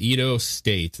Nigeria, right? Yeah, Edo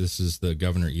State, this is the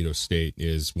governor of Edo State,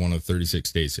 is one of 36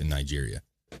 states in Nigeria.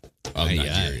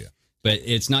 Nigeria. But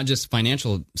it's not just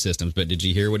financial systems, but did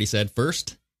you hear what he said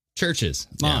first? Churches,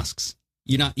 mosques.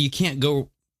 You can't go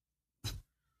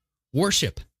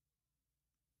worship.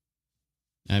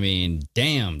 I mean,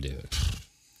 damn, dude.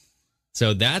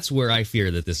 So that's where I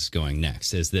fear that this is going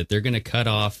next, is that they're going to cut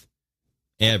off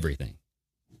everything.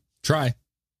 Try.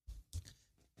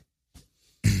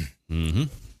 Mm-hmm.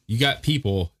 You got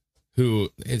people who,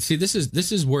 and see, this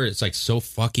is where it's like so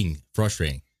fucking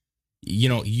frustrating. You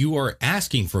know, you are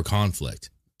asking for conflict.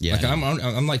 Yeah. Like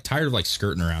I'm like tired of like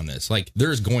skirting around this. Like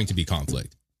there's going to be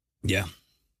conflict. Yeah.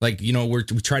 Like, you know, we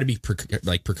try to be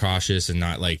precautious and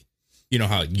not like, you know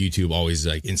how YouTube always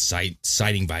like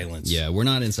inciting violence. Yeah, we're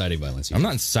not inciting violence. I'm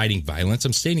not inciting violence.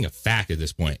 I'm stating a fact at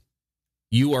this point.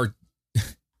 You're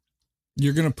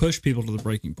going to push people to the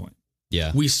breaking point.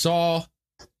 Yeah. We saw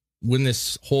when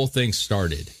this whole thing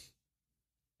started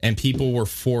and people were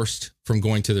forced from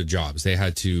going to their jobs.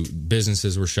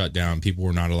 Businesses were shut down. People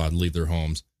were not allowed to leave their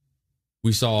homes.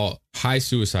 We saw high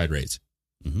suicide rates.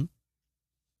 Mm-hmm.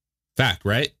 Fact,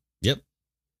 right? Yep.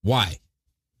 Why?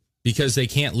 Because they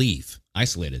can't leave.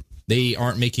 Isolated. They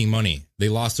aren't making money. They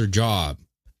lost their job.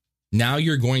 Now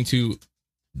you're going to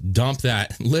dump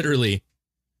that. Literally,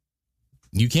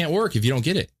 you can't work if you don't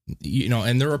get it. You know,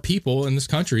 and there are people in this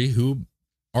country who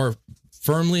are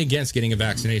firmly against getting a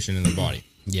vaccination in their body.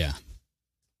 Yeah.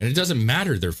 And it doesn't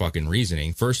matter their fucking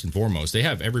reasoning. First and foremost, they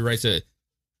have every right to.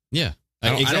 Yeah.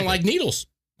 I don't like needles.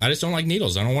 I just don't like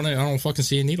needles. I don't fucking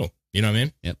see a needle. You know what I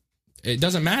mean? Yep. It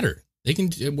doesn't matter. They can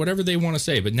whatever they want to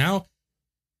say. But now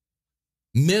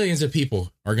millions of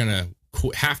people are going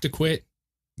to have to quit,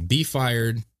 be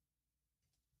fired.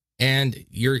 And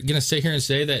you're going to sit here and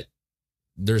say that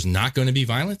there's not going to be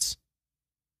violence?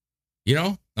 You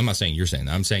know, I'm not saying you're saying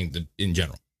that. I'm saying that in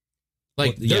general.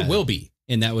 Like, there will be.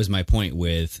 And that was my point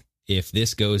with, if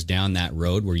this goes down that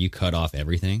road where you cut off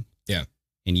everything. Yeah.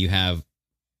 And you have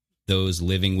those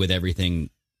living with everything,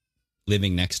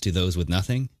 living next to those with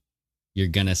nothing, you're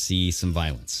going to see some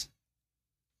violence.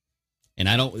 And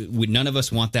none of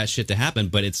us want that shit to happen,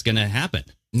 but it's going to happen.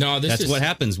 No, that's what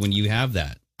happens when you have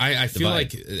that. I feel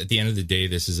like at the end of the day,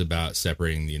 this is about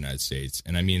separating the United States.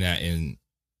 And I mean that in,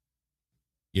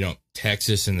 you know,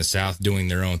 Texas and the South doing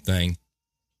their own thing,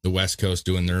 the West Coast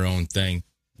doing their own thing.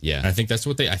 Yeah. And I think that's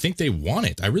what I think they want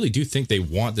it. I really do think they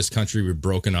want this country to be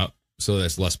broken up so that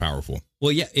it's less powerful.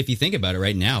 Well, yeah, if you think about it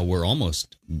right now, we're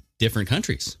almost different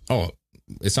countries. Oh,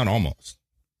 it's not almost.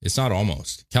 It's not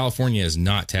almost. California is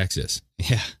not Texas.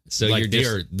 Yeah. So like they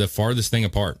are the farthest thing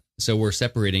apart. So we're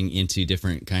separating into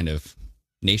different kind of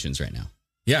nations right now.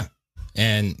 Yeah.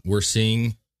 And we're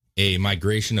seeing a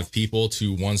migration of people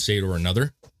to one state or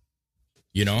another.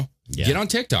 You know, Get on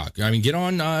TikTok. I mean, get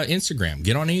on Instagram.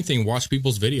 Get on anything. Watch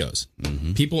people's videos.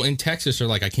 Mm-hmm. People in Texas are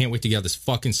like, I can't wait to get out of this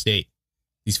fucking state.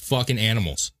 These fucking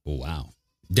animals. Oh, wow.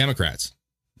 Democrats.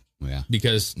 Yeah.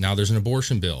 Because now there's an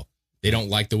abortion bill. They don't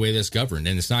like the way that's governed,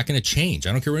 and it's not going to change.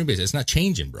 I don't care what anybody says. It's not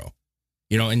changing, bro.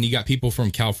 You know, and you got people from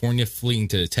California fleeing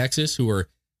to Texas who are,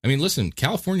 I mean, listen,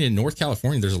 California, North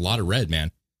California, there's a lot of red,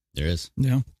 man. There is.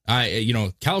 Yeah. You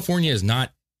know, California is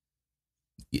not,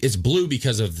 it's blue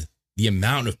because of the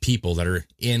amount of people that are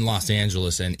in Los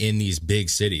Angeles and in these big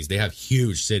cities. They have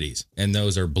huge cities, and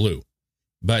those are blue.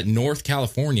 But North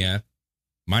California,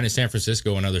 minus San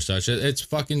Francisco and other such, it's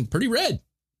fucking pretty red.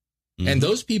 Mm-hmm. And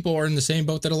those people are in the same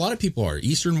boat that a lot of people are.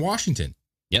 Eastern Washington.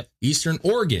 Yep. Eastern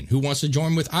Oregon, who wants to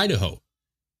join with Idaho.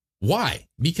 Why?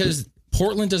 Because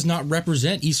Portland does not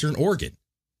represent Eastern Oregon.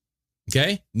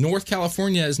 Okay? North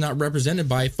California is not represented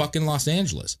by fucking Los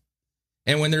Angeles.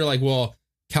 And when they're like, well,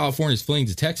 California's fleeing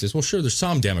to Texas. Well, sure, there's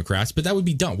some Democrats, but that would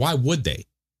be dumb. Why would they?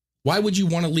 Why would you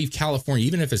want to leave California,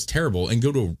 even if it's terrible, and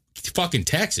go to fucking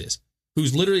Texas,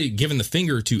 who's literally giving the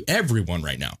finger to everyone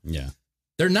right now? Yeah.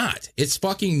 They're not. It's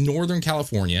fucking Northern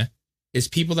California. It's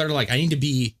people that are like, I need to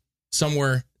be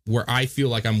somewhere where I feel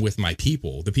like I'm with my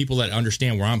people. The people that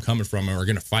understand where I'm coming from and are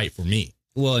going to fight for me.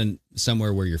 Well, and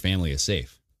somewhere where your family is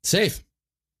safe. Safe.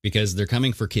 Because they're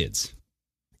coming for kids.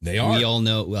 They are. We all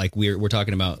know, like, we're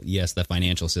talking about, yes, the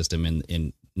financial system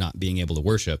and not being able to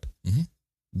worship. Mm-hmm.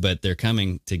 But they're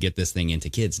coming to get this thing into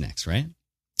kids next, right?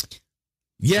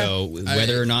 Yeah. So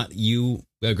whether or not you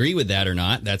agree with that or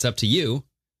not, that's up to you.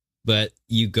 But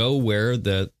you go where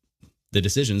the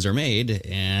decisions are made,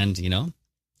 and, you know,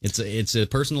 it's a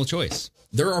personal choice.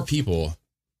 There are people,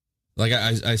 like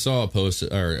I saw a post,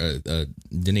 or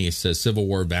Denise says Civil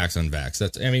War vax unvax.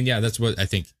 That's what I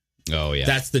think. Oh, yeah.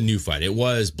 That's the new fight. It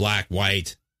was black,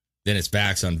 white, then it's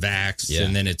vax unvax,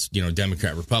 and then it's, you know,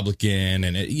 Democrat, Republican,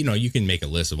 and, you know, you can make a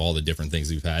list of all the different things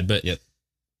we've had. But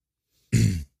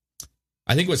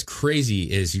I think what's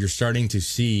crazy is you're starting to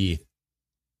see,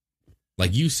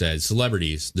 like you said,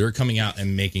 celebrities, they're coming out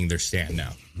and making their stand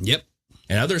now. Yep.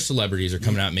 And other celebrities are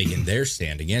coming out and making their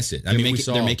stand against it.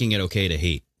 They're making it okay to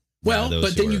hate. Well,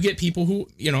 but then you get people who,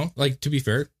 you know, like, to be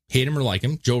fair, hate him or like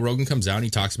him. Joe Rogan comes out and he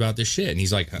talks about this shit. And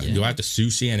he's like, do I have to sue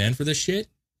CNN for this shit?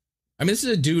 I mean, this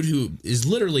is a dude who is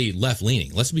literally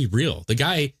left-leaning. Let's be real. The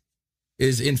guy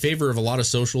is in favor of a lot of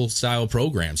social style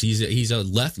programs. He's a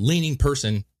left leaning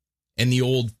person in the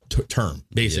old term,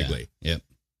 basically. Yeah. Yep.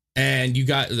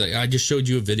 And I just showed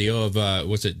you a video of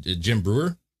Jim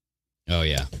Brewer. Oh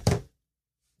yeah.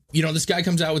 This guy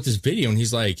comes out with this video and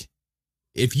he's like,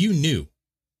 if you knew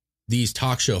these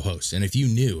talk show hosts and if you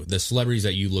knew the celebrities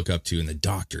that you look up to and the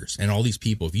doctors and all these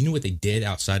people, if you knew what they did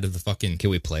outside of the fucking... Can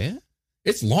we play it?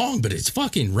 It's long, but it's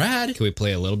fucking rad. Can we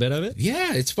play a little bit of it?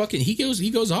 Yeah, it's fucking... He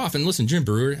goes off. And listen, Jim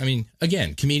Brewer, I mean,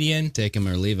 again, comedian. Take him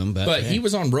or leave him. But he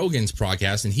was on Rogan's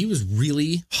podcast and he was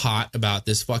really hot about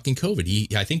this fucking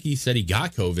COVID. I think he said he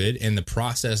got COVID and the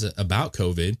process about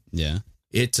COVID. Yeah.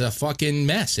 It's a fucking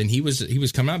mess. And he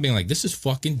was coming out being like, this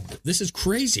is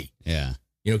crazy. Yeah.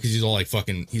 Because he's all like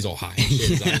he's all high. And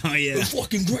shit. Like, oh, yeah. It's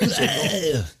fucking great.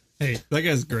 Hey, that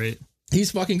guy's great.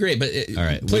 He's fucking great. But all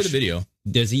right, play the video.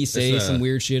 Does he say some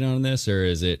weird shit on this or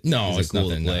is it? No, it's cool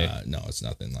nothing. No, it's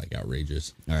nothing like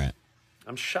outrageous. All right.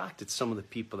 I'm shocked at some of the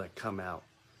people that come out.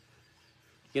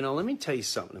 Let me tell you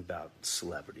something about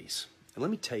celebrities. And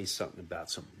let me tell you something about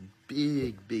some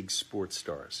big sports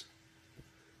stars.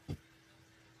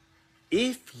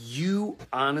 If you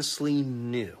honestly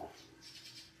knew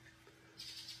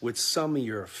what some of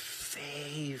your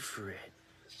favorite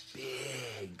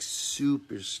big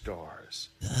superstars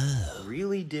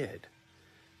really did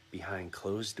behind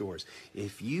closed doors,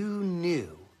 if you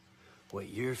knew what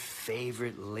your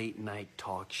favorite late night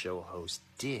talk show host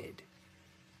did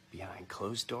behind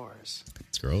closed doors.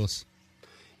 It's gross.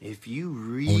 If you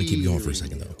really I want to keep going for a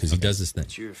second, though, because he does this thing.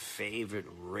 What's your favorite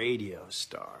radio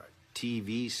star,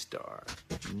 TV star,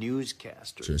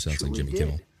 newscaster? Sure sounds like Jimmy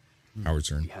Kimmel. Howard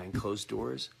Stern. Behind closed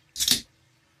doors.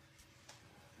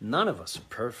 None of us are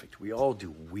perfect. We all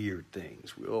do weird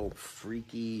things. We're all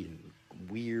freaky and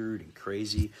weird and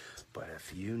crazy. But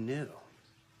if you knew,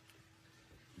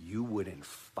 you wouldn't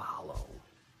follow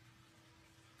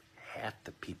half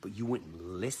the people. You wouldn't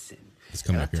listen. It's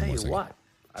coming and up here in I'll one tell you second. what.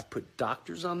 I put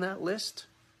doctors on that list.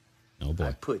 Oh boy.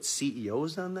 I put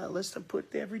CEOs on that list. I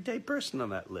put the everyday person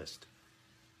on that list.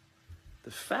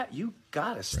 You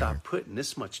gotta stop putting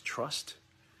this much trust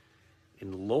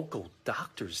in local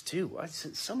doctors too. I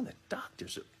said some of the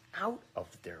doctors are out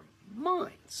of their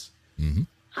minds. Mm-hmm.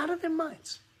 Out of their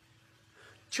minds.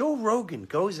 Joe Rogan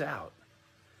goes out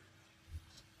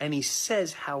and he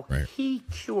says how he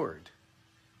cured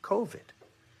COVID.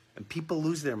 And people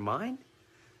lose their mind.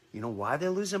 You know why they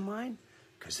lose their mind?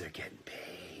 Because they're getting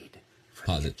paid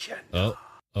for the agenda.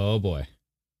 Oh boy.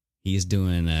 He's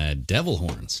doing devil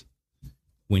horns.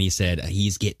 When he said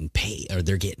he's getting paid, or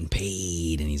they're getting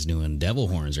paid, and he's doing devil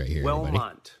horns right here.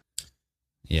 Wellmont.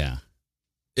 Yeah.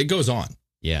 It goes on.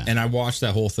 Yeah. And I watched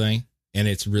that whole thing, and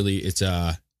it's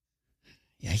Yikes.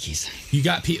 You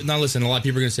got people. Now, listen, a lot of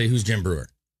people are going to say, who's Jim Brewer?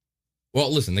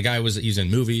 Well, listen, the guy he's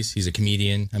in movies. He's a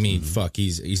comedian. I mean, fuck,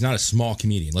 he's not a small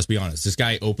comedian. Let's be honest. This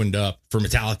guy opened up for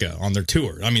Metallica on their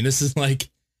tour. I mean, this is like,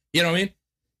 you know what I mean?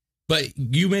 But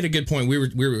you made a good point. We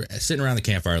were sitting around the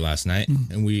campfire last night,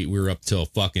 and we were up till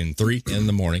fucking 3 in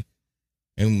the morning.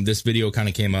 And this video kind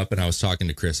of came up, and I was talking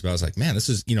to Chris about. I was like, man, this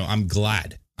is, I'm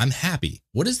glad. I'm happy.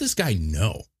 What does this guy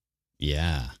know?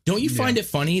 Yeah. Don't you find it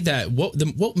funny that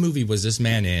what movie was this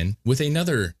man in with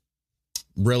another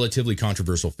relatively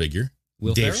controversial figure,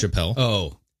 Dave Chappelle?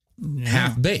 Oh,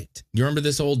 Half Baked. You remember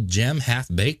this old gem,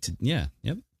 Half Baked? Yeah.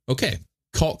 Yep. Okay.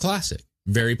 Cult classic.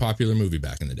 Very popular movie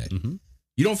back in the day. Mm-hmm.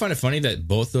 You don't find it funny that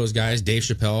both those guys, Dave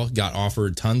Chappelle, got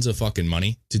offered tons of fucking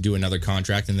money to do another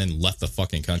contract and then left the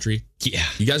fucking country? Yeah.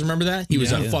 You guys remember that? He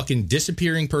was a fucking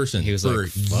disappearing person for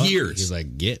years. He's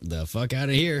like, get the fuck out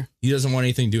of here. He doesn't want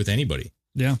anything to do with anybody.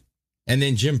 Yeah. And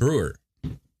then Jim Brewer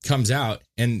comes out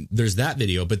and there's that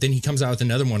video, but then he comes out with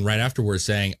another one right afterwards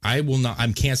saying,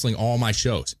 I'm canceling all my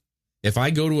shows. If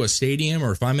I go to a stadium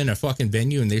or if I'm in a fucking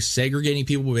venue and they're segregating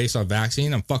people based on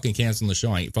vaccine, I'm fucking canceling the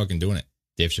show. I ain't fucking doing it.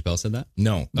 Dave Chappelle said that?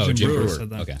 No. Oh, Jim Brewer said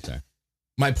that. Okay, sorry.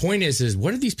 My point is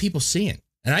what are these people seeing?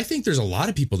 And I think there's a lot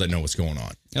of people that know what's going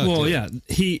on. Well, yeah,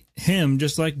 him,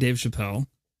 just like Dave Chappelle,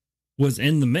 was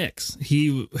in the mix.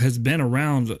 He has been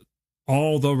around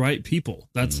all the right people.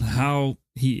 That's how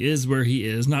he is where he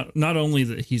is. Not only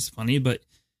that he's funny, but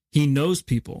he knows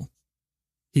people.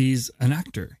 He's an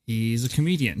actor. He's a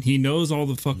comedian. He knows all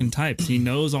the fucking types. He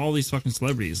knows all these fucking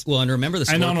celebrities. Well, and remember the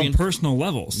Scorpion? And on a personal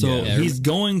level. So he's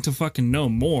going to fucking know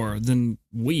more than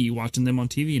we watching them on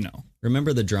TV know.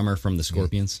 Remember the drummer from the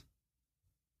Scorpions?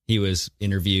 He was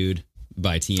interviewed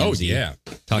by TMZ. Oh, yeah.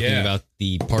 Talking about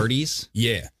the parties.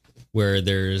 Yeah. Where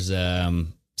there's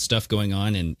stuff going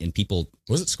on and people...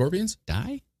 Was it Scorpions?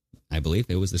 Die? I believe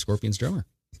it was the Scorpions drummer.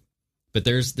 But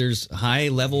there's high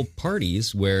level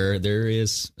parties where there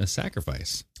is a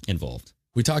sacrifice involved.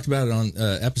 We talked about it on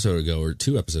episode ago or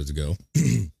 2 episodes ago.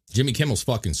 Jimmy Kimmel's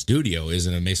fucking studio is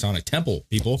in a Masonic temple,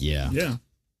 people. Yeah. Yeah.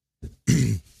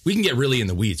 We can get really in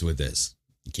the weeds with this.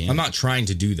 I'm not trying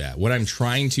to do that. What I'm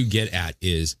trying to get at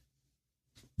is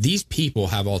these people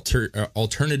have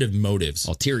alternative motives.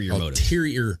 Ulterior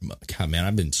motives. God, man,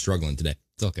 I've been struggling today.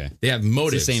 It's okay. They have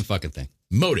motives. It's the same fucking thing.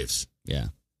 Motives. Yeah.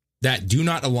 That do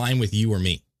not align with you or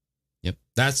me. Yep.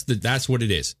 That's what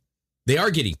it is. They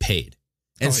are getting paid.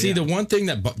 And the one thing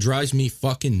that drives me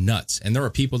fucking nuts, and there are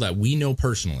people that we know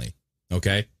personally,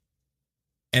 okay?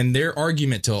 And their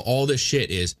argument to all this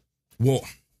shit is, well,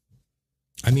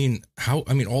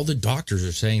 all the doctors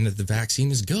are saying that the vaccine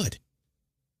is good.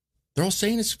 They're all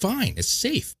saying it's fine. It's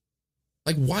safe.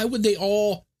 Like, why would they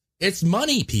all? It's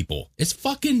money, people. It's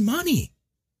fucking money.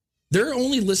 They're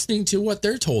only listening to what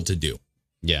they're told to do.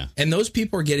 Yeah. And those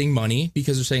people are getting money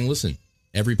because they're saying, listen,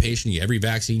 every patient, every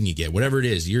vaccine you get, whatever it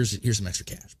is, here's some extra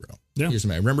cash, bro. Yeah.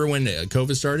 Remember when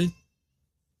COVID started?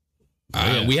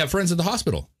 We have friends at the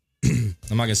hospital. I'm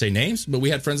not going to say names, but we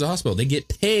had friends at the hospital. They get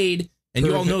paid, and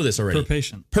you all know this already. Per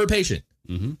patient.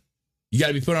 Mm-hmm. You got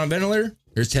to be put on a ventilator?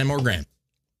 Here's 10 more grand.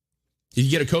 If you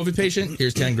get a COVID patient,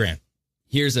 here's 10 grand.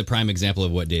 Here's a prime example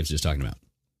of what Dave's just talking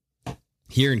about.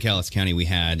 Here in Cowlitz County, we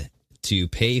had to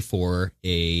pay for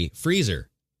a freezer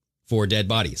for dead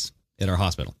bodies at our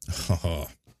hospital. Oh.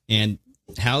 And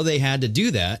how they had to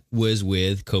do that was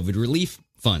with COVID relief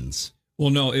funds. Well,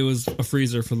 no, it was a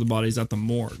freezer for the bodies at the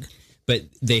morgue. But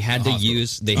they had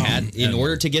in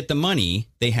order to get the money,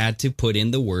 they had to put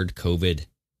in the word COVID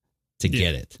to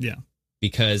get it. Yeah.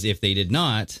 Because if they did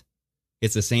not,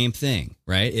 it's the same thing,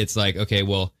 right? It's like, okay,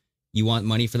 well, you want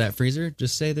money for that freezer?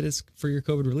 Just say that it's for your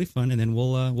COVID relief fund, and then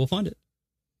we'll fund it.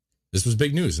 This was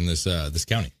big news in this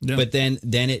county. Yeah. But then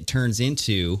it turns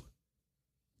into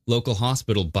local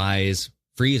hospital buys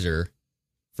freezer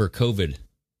for COVID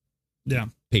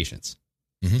patients.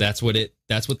 Mm-hmm. That's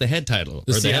what the head title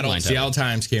The or the headline title. Seattle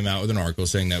Times came out with an article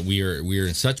saying that we are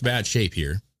in such bad shape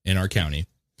here in our county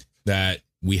that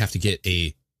we have to get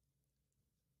a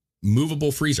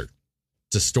movable freezer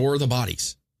to store the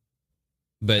bodies.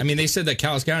 But they said that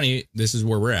Cowlitz County, this is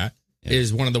where we're at,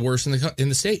 is one of the worst in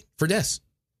the state for deaths.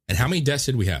 And how many deaths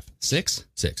did we have? 6.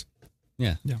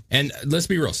 Yeah. And let's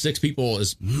be real, 6 people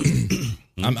is.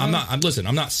 I'm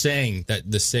not saying that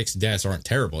the 6 deaths aren't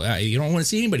terrible. You don't want to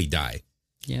see anybody die.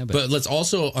 Yeah, but let's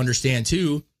also understand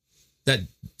too that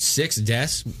 6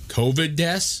 deaths, COVID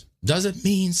deaths, doesn't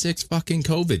mean 6 fucking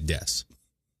COVID deaths.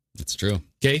 That's true.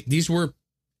 Okay,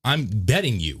 I'm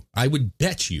betting you, I would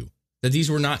bet you that these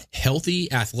were not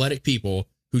healthy, athletic people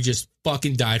who just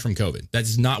fucking died from COVID.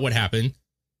 That's not what happened.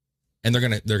 And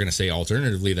they're gonna say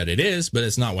alternatively that it is, but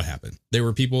it's not what happened. They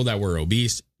were people that were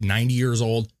obese, 90 years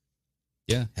old.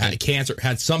 Yeah, had cancer,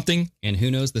 had something, and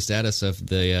who knows the status of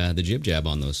the jib jab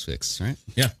on those 6, right?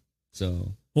 Yeah.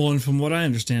 So and from what I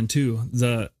understand too,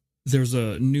 there's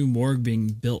a new morgue being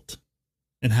built,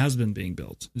 and has been being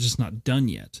built. It's just not done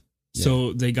yet. Yeah.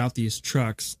 So they got these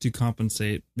trucks to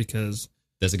compensate because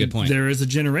that's a good point. There is a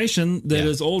generation that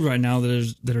is old right now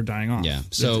that are dying off. Yeah,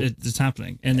 so it's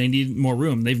happening, and they need more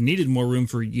room. They've needed more room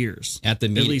for years. At the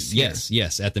meeting,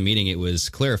 yes. At the meeting, it was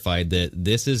clarified that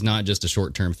this is not just a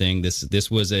short-term thing. This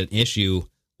was an issue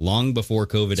long before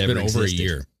COVID ever existed. Over a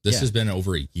year. This has been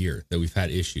over a year that we've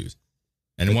had issues.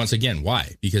 And once again,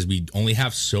 why? Because we only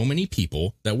have so many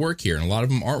people that work here, and a lot of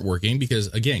them aren't working because,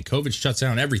 again, COVID shuts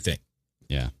down everything.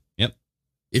 Yeah. Yep.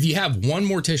 If you have one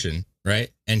mortician, right,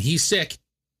 and he's sick,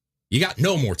 you got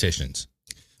no morticians.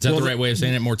 Is that the right way of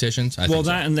saying it, morticians? I think so.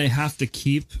 And they have to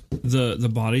keep the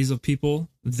bodies of people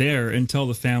there until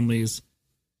the families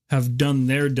have done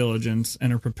their diligence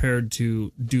and are prepared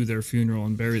to do their funeral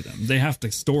and bury them. They have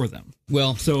to store them.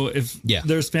 Well, so if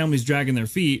there's families dragging their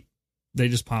feet, they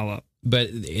just pile up. But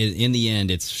in the end,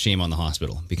 it's shame on the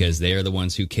hospital because they are the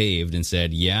ones who caved and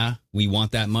said, yeah, we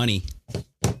want that money.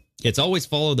 It's always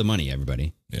follow the money,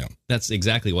 everybody. Yeah. That's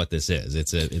exactly what this is.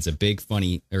 It's a big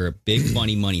funny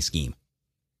money scheme.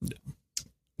 Yeah.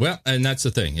 Well, and that's the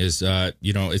thing is,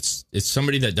 it's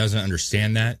somebody that doesn't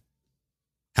understand that.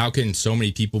 How can so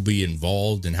many people be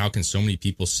involved, and how can so many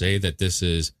people say that this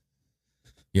is,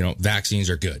 vaccines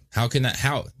are good?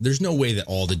 There's no way that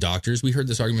all the doctors, we heard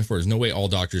this argument before, there's no way all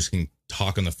doctors can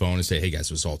talk on the phone and say, hey guys,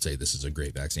 let's all say this is a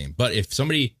great vaccine. But if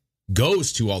somebody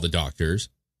goes to all the doctors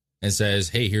and says,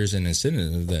 hey, here's an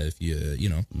incentive that if you,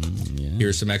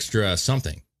 here's some extra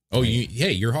something. Oh,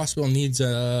 your hospital needs,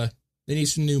 they need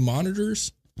some new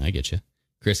monitors. I get you.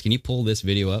 Chris, can you pull this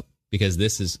video up? Because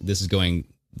this is going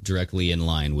directly in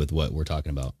line with what we're talking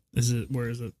about. Where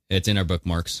is it? It's in our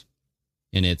bookmarks,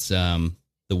 and it's the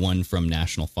one from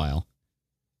National File.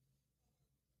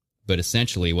 But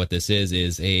essentially what this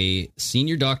is a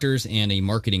senior doctors and a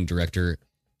marketing director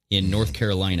in North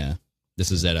Carolina.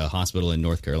 This is at a hospital in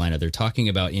North Carolina. They're talking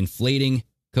about inflating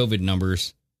COVID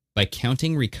numbers by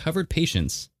counting recovered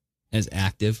patients as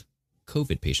active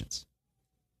COVID patients.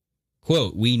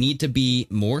 Quote, we need to be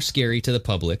more scary to the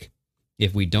public.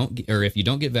 If you don't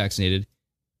get vaccinated,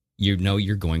 you know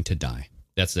you're going to die.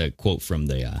 That's a quote from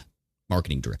the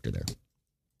marketing director there.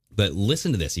 But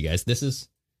listen to this, you guys. This is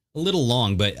a little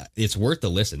long, but it's worth a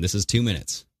listen. This is 2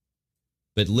 minutes.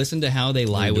 But listen to how they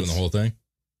lie with doing the whole thing.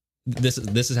 This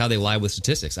is how they lie with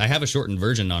statistics. I have a shortened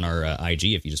version on our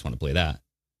IG if you just want to play that.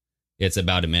 It's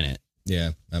about a minute.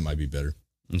 Yeah, that might be better.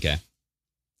 Okay.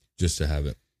 Just to have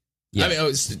it. Yeah,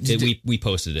 I mean, we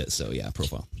posted it, so yeah,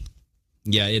 profile.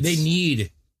 Yeah, they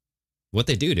need what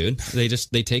they do, dude. They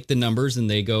take the numbers and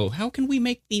they go, how can we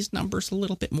make these numbers a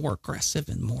little bit more aggressive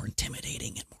and more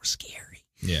intimidating and more scary?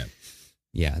 Yeah.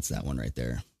 Yeah, it's that one right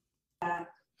there. All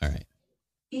right.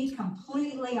 Be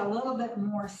completely a little bit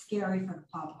more scary for the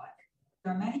public.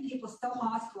 There are many people still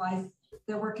hospitalized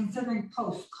that we're considering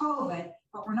post-COVID,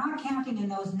 but we're not counting in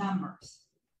those numbers.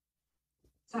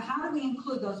 So how do we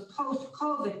include those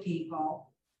post-COVID people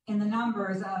in the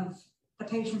numbers of the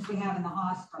patients we have in the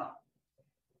hospital?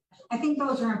 I think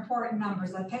those are important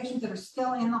numbers, the patients that are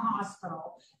still in the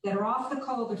hospital, that are off the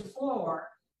COVID floor,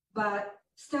 but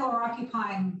still are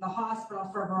occupying the hospital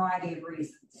for a variety of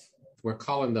reasons. We're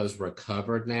calling those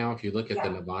recovered now. If you look at the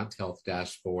Novant Health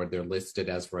dashboard, they're listed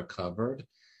as recovered.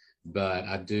 But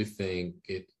I do think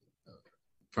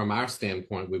from our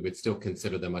standpoint, we would still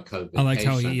consider them a COVID I like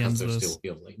patient how he ends because they're this.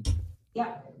 still healing.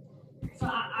 Yeah. So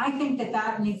I think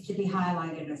that needs to be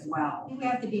highlighted as well. We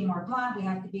have to be more blunt. We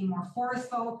have to be more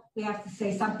forceful. We have to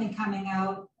say something coming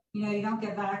out. You don't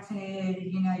get vaccinated.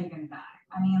 You're going to die.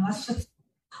 I mean, let's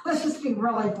just be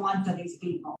really blunt to these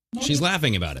people. She's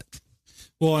laughing about it.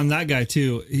 Well, and that guy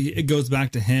too, it goes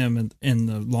back to him in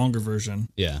the longer version.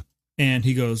 Yeah. And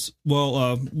he goes,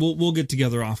 well, we'll get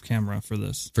together off camera for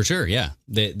this. For sure, yeah.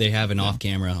 They have an off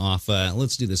camera,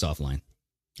 let's do this offline.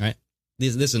 All right?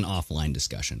 This is an offline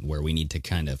discussion where we need to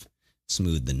kind of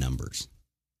smooth the numbers.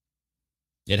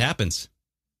 It happens.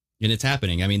 And it's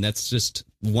happening. I mean, that's just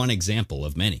one example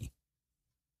of many.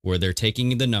 Where they're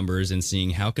taking the numbers and seeing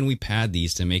how can we pad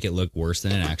these to make it look worse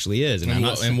than it actually is.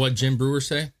 And what Jim Brewer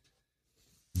say?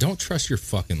 Don't trust your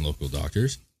fucking local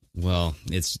doctors. Well,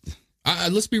 it's...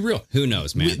 let's be real. Who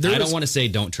knows, man? I don't want to say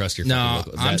don't trust your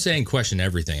fucking local. I'm saying question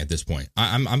everything at this point.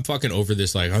 I'm fucking over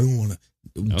this. Like, I don't want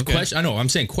to question. I know. I'm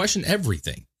saying question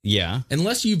everything. Yeah.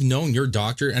 Unless you've known your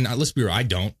doctor, and let's be real, I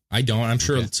don't. I'm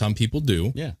sure some people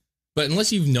do. Yeah. But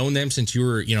unless you've known them since you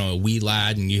were, a wee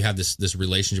lad and you have this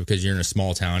relationship because you're in a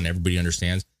small town and everybody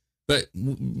understands. But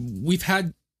we've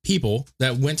had people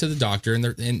that went to the doctor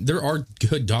and there are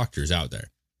good doctors out there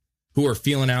who are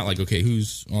feeling out like, okay,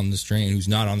 who's on this train, who's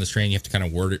not on this train. You have to kind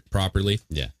of word it properly.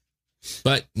 Yeah.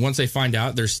 But once they find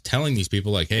out, they're telling these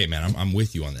people like, hey, man, I'm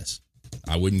with you on this.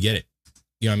 I wouldn't get it.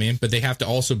 You know what I mean? But they have to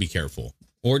also be careful.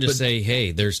 Or just say,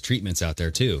 hey, there's treatments out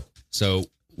there too. So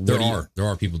there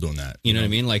are people doing that. You know what I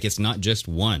mean? Like, it's not just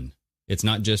one. It's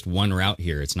not just one route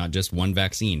here. It's not just one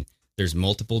vaccine. There's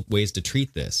multiple ways to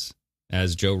treat this,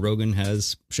 as Joe Rogan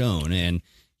has shown. And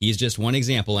he's just one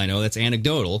example. I know that's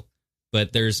anecdotal,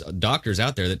 but there's doctors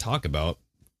out there that talk about,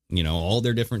 all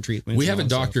their different treatments. We have a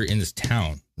doctor in this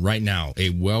town right now, a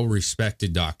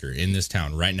well-respected doctor in this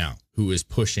town right now, who is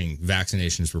pushing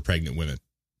vaccinations for pregnant women.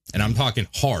 And I'm talking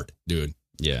hard, dude.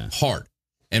 Yeah. Hard.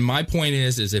 And my point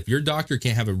is if your doctor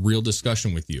can't have a real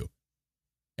discussion with you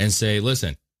and say,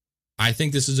 listen, I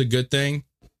think this is a good thing,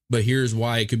 but here's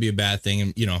why it could be a bad thing.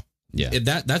 And,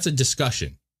 that's a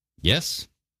discussion. Yes.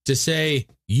 To say,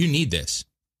 you need this.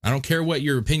 I don't care what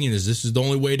your opinion is. This is the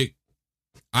only way to...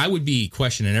 I would be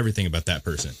questioning everything about that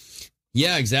person.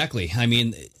 Yeah, exactly. I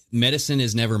mean, medicine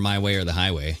is never my way or the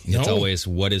highway. It's always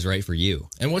what is right for you.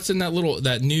 And what's in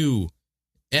that new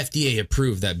FDA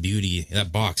approved, that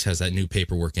box has that new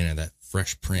paperwork in it, that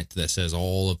fresh print that says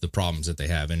all of the problems that they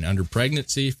have. And under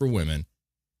pregnancy for women,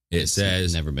 it's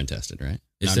never been tested, right?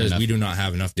 It says we do not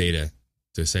have enough data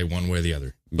to say one way or the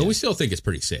other. But we still think it's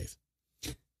pretty safe.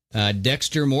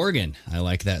 Dexter Morgan. I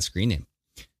like that screen name.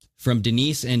 From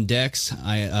Denise and Dex,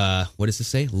 what does this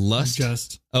say?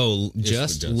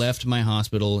 Just left my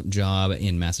hospital job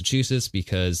in Massachusetts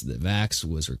because the vax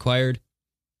was required.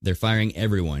 They're firing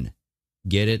everyone.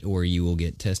 Get it or you will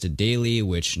get tested daily,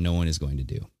 which no one is going to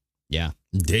do. Yeah.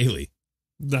 Daily.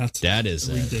 That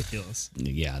is ridiculous.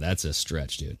 That's a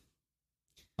stretch, dude.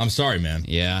 I'm sorry, man.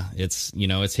 Yeah, it's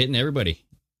hitting everybody.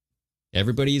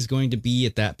 Everybody's going to be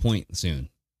at that point soon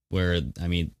where, I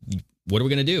mean, what are we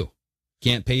going to do?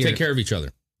 Can't pay take care of each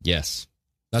other. Yes.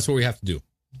 That's what we have to do.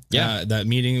 Yeah. That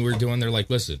meeting we're doing, they're like,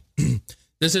 listen,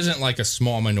 this isn't like a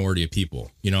small minority of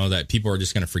people, that people are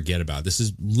just going to forget about. This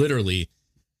is literally,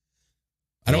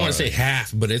 I don't want to say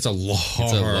half, but it's a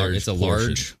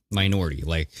large minority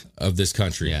of this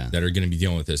country that are going to be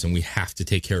dealing with this. And we have to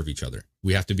take care of each other.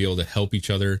 We have to be able to help each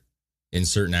other in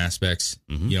certain aspects,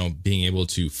 being able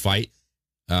to fight.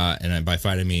 And by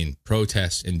fight, I mean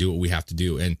protest and do what we have to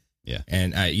do. And,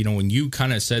 when you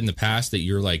kind of said in the past that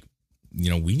you're like,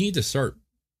 we need to start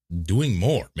doing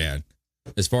more, man,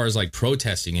 as far as like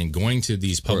protesting and going to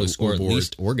these public school or at boards.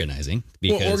 least organizing.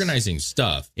 Because organizing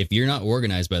stuff. If you're not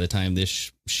organized by the time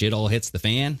this shit all hits the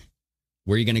fan,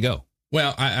 where are you going to go?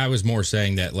 Well, I was more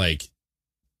saying that, like,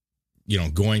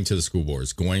 going to the school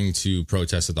boards, going to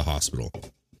protest at the hospital.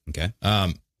 Okay.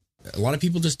 A lot of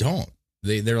people just don't.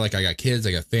 They're like, I got kids,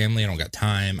 I got family, I don't got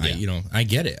time. Yeah. I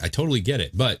get it. I totally get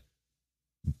it. But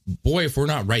boy, if we're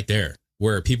not right there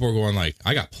where people are going like,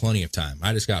 I got plenty of time.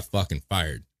 I just got fucking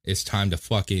fired. It's time to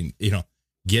fucking,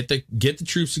 get the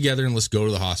troops together and let's go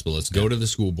to the hospital. Let's go to the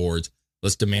school boards.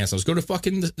 Let's demand something. Let's go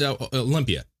to fucking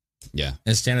Olympia. Yeah.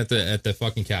 And stand at the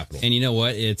fucking Capitol. And you know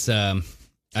what? It's,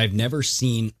 I've never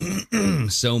seen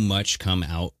so much come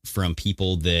out from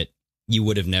people that you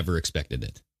would have never expected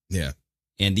it. Yeah.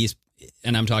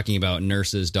 And I'm talking about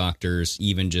nurses, doctors,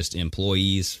 even just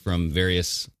employees from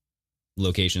various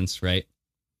locations, right?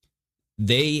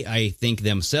 They, I think,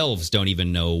 themselves don't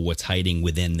even know what's hiding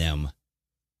within them.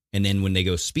 And then when they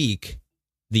go speak,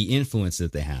 the influence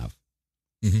that they have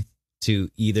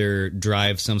to either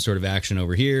drive some sort of action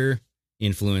over here,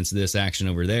 influence this action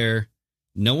over there,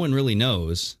 no one really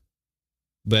knows,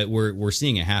 but we're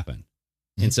seeing it happen.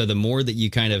 And so the more that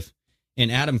you kind of,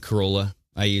 and Adam Carolla,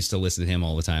 I used to listen to him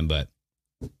all the time, but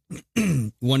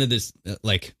one of this,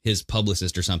 like his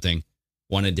publicist or something,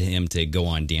 wanted him to go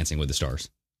on Dancing with the Stars.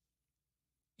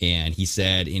 And he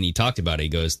said, and he talked about it, he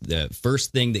goes, the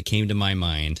first thing that came to my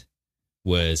mind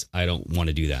was, I don't want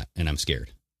to do that, and I'm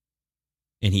scared.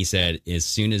 And he said, as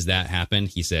soon as that happened,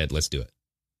 he said, let's do it.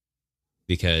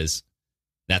 Because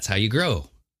that's how you grow.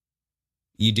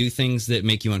 You do things that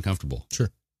make you uncomfortable.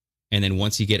 Sure. And then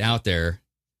once you get out there,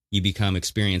 you become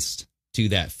experienced to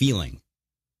that feeling.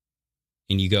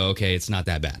 And you go, okay, it's not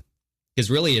that bad.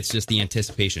 Because really, it's just the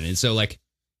anticipation. And so, like,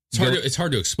 it's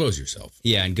hard to expose yourself.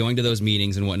 Yeah, and going to those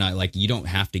meetings and whatnot, like, you don't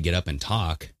have to get up and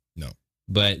talk. No.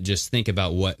 But just think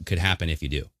about what could happen if you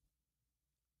do.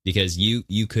 Because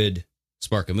you could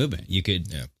spark a movement. You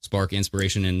could spark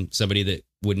inspiration in somebody that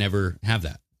would never have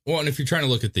that. Well, and if you're trying to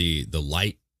look at the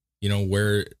light,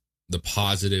 where the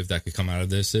positive that could come out of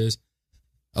this is,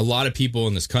 a lot of people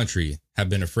in this country have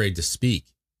been afraid to speak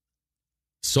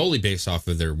solely based off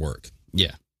of their work.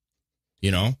 Yeah.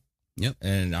 Yep.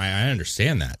 And I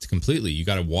understand that completely. You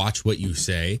got to watch what you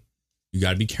say. You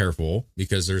got to be careful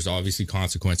because there's obviously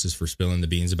consequences for spilling the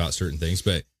beans about certain things.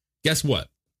 But guess what?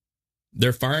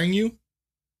 They're firing you.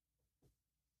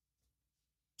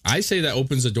 I say that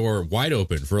opens the door wide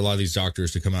open for a lot of these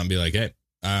doctors to come out and be like, hey,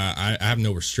 I have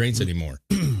no restraints anymore.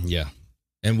 Yeah.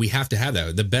 And we have to have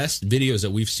that. The best videos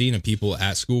that we've seen of people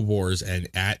at school boards and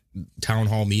at town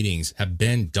hall meetings have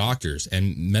been doctors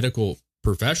and medical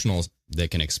professionals that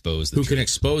can expose can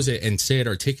expose it and say it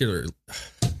articulate.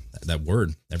 That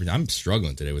word. I'm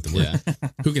struggling today with the word. Yeah.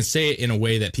 Who can say it in a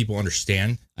way that people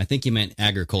understand. I think you meant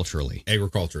agriculturally. Sure.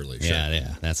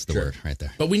 Yeah. That's the word right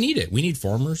there. But we need it. We need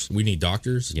farmers. We need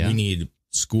doctors. Yeah. We need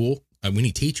school. We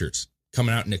need teachers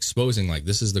coming out and exposing, like,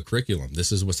 this is the curriculum.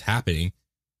 This is what's happening.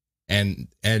 And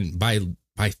by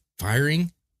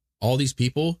firing all these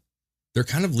people, they're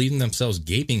kind of leaving themselves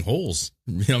gaping holes.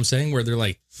 You know what I'm saying? Where they're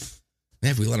like,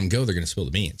 man, if we let them go, they're going to spill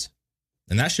the beans.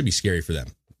 And that should be scary for them.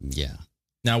 Yeah.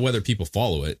 Now, whether people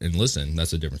follow it and listen,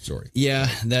 that's a different story. Yeah,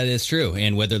 that is true.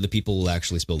 And whether the people will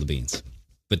actually spill the beans.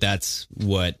 But that's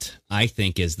what I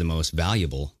think is the most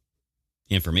valuable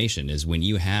information, is when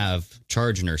you have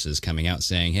charge nurses coming out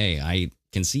saying, hey, I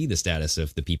can see the status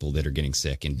of the people that are getting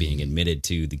sick and being admitted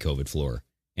to the COVID floor.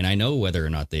 And I know whether or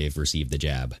not they've received the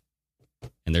jab.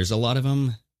 And there's a lot of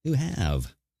them who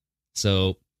have.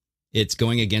 So it's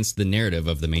going against the narrative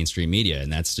of the mainstream media.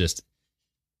 And that's just,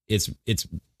 it's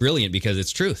brilliant because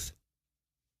it's truth.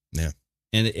 Yeah.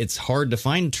 And it's hard to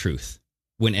find truth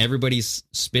when everybody's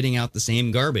spitting out the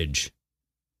same garbage.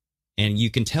 And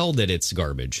you can tell that it's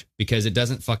garbage because it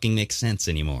doesn't fucking make sense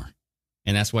anymore.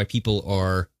 And that's why people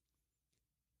are,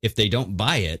 if they don't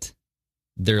buy it,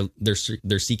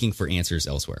 they're seeking for answers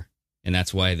elsewhere. And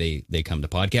that's why they come to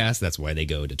podcasts. That's why they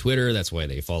go to Twitter. That's why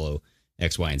they follow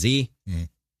X, Y, and Z.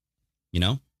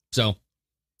 So,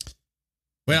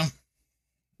 well,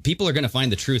 people are going to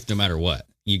find the truth no matter what.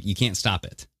 You can't stop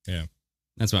it. Yeah.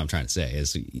 That's what I'm trying to say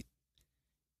is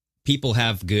people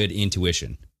have good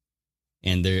intuition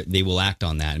and they will act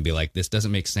on that and be like, this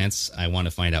doesn't make sense. I want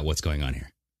to find out what's going on here.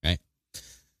 Right.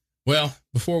 Well,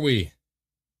 before we,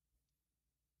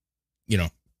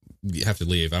 have to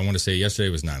leave, I want to say yesterday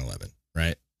was 9/11,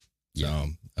 right? Yeah. So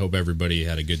I hope everybody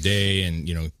had a good day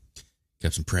and,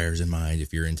 kept some prayers in mind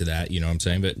if you're into that, you know what I'm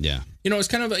saying? But yeah, it's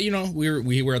kind of,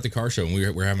 we were at the car show and we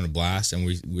were having a blast. And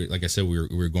we like I said, we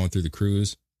were going through the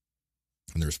cruise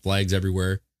and there's flags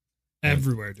everywhere.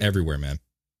 Everywhere. Dude. Everywhere, man.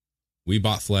 We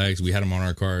bought flags. We had them on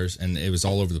our cars and it was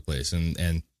all over the place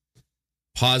and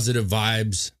positive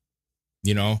vibes,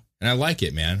 and I like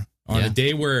it, man. On a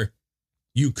day where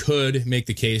you could make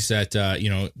the case that,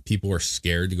 people are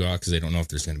scared to go out because they don't know if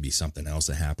there's going to be something else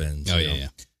that happens. Oh, yeah.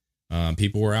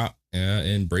 People were out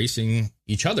embracing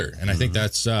each other. And I think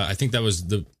that was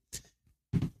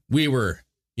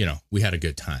we had a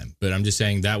good time. But I'm just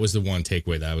saying that was the one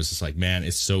takeaway that I was just like, man,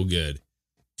 it's so good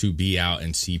to be out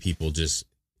and see people just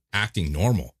acting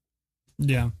normal.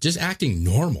 Yeah. Just acting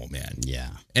normal, man. Yeah.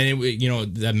 And,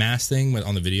 that mask thing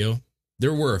on the video,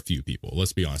 there were a few people.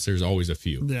 Let's be honest. There's always a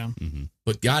few. Yeah. Mm-hmm.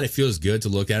 But God, it feels good to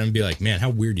look at him and be like, man, how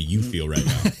weird do you feel right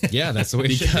now? Yeah, that's the way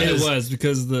it was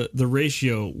because the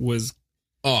ratio was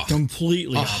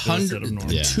completely opposite of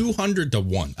normal. 200 to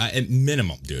 1 at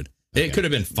minimum, dude. Okay. It could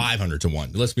have been 500 to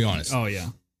 1. Let's be honest. Oh, yeah.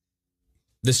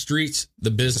 The streets,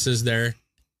 the businesses there,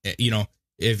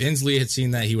 if Inslee had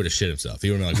seen that, he would have shit himself.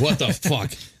 He would have been like, what the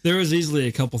fuck? There was easily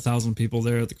a couple thousand people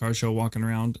there at the car show walking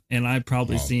around, and I've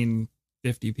probably seen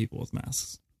 50 people with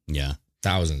masks. Yeah.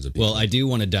 Thousands of people. Well, I do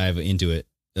want to dive into it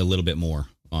a little bit more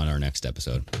on our next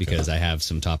episode because I have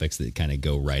some topics that kind of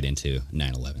go right into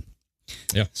 9/11.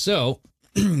 Yeah. So,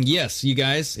 yes, you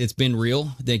guys, it's been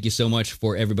real. Thank you so much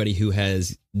for everybody who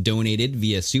has donated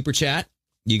via Super Chat.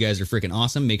 You guys are freaking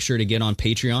awesome. Make sure to get on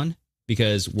Patreon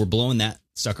because we're blowing that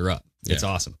sucker up. It's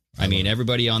awesome. I mean,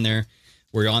 everybody on there,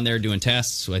 we're on there doing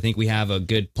tests. So I think we have a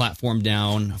good platform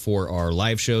down for our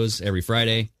live shows every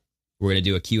Friday. We're going to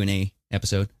do a Q&A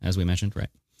episode, as we mentioned, right?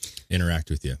 Interact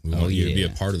with you. We want you to be a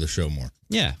part of the show more.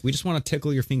 Yeah, we just want to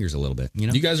tickle your fingers a little bit.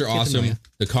 You guys are awesome.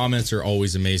 The comments are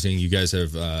always amazing. You guys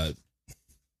have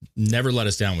never let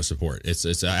us down with support.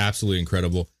 It's absolutely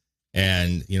incredible.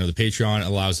 And, the Patreon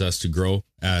allows us to grow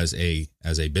as a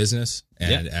business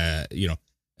and,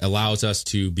 allows us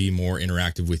to be more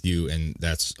interactive with you. And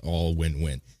that's all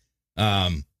win-win.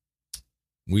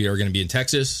 We are going to be in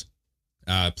Texas.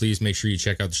 Please make sure you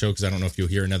check out the show because I don't know if you'll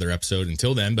hear another episode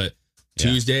until then. But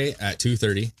Tuesday at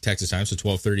 2:30 Texas time, so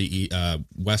 12:30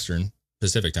 Western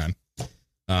Pacific time,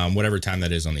 whatever time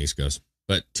that is on the East Coast.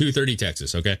 But 2:30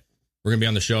 Texas, okay? We're going to be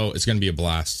on the show. It's going to be a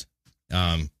blast.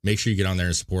 Make sure you get on there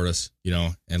and support us,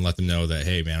 and let them know that,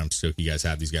 hey, man, I'm stoked you guys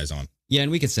have these guys on. Yeah,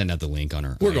 and we can send out the link on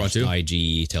our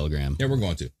IG, Telegram. Yeah, we're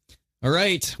going to. All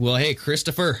right. Well, hey,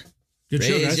 Christopher, good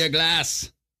show, guys. Raise your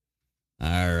glass.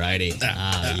 All righty.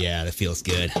 Yeah, that feels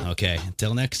good. Okay.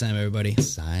 Until next time, everybody.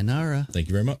 Sayonara. Thank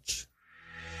you very much.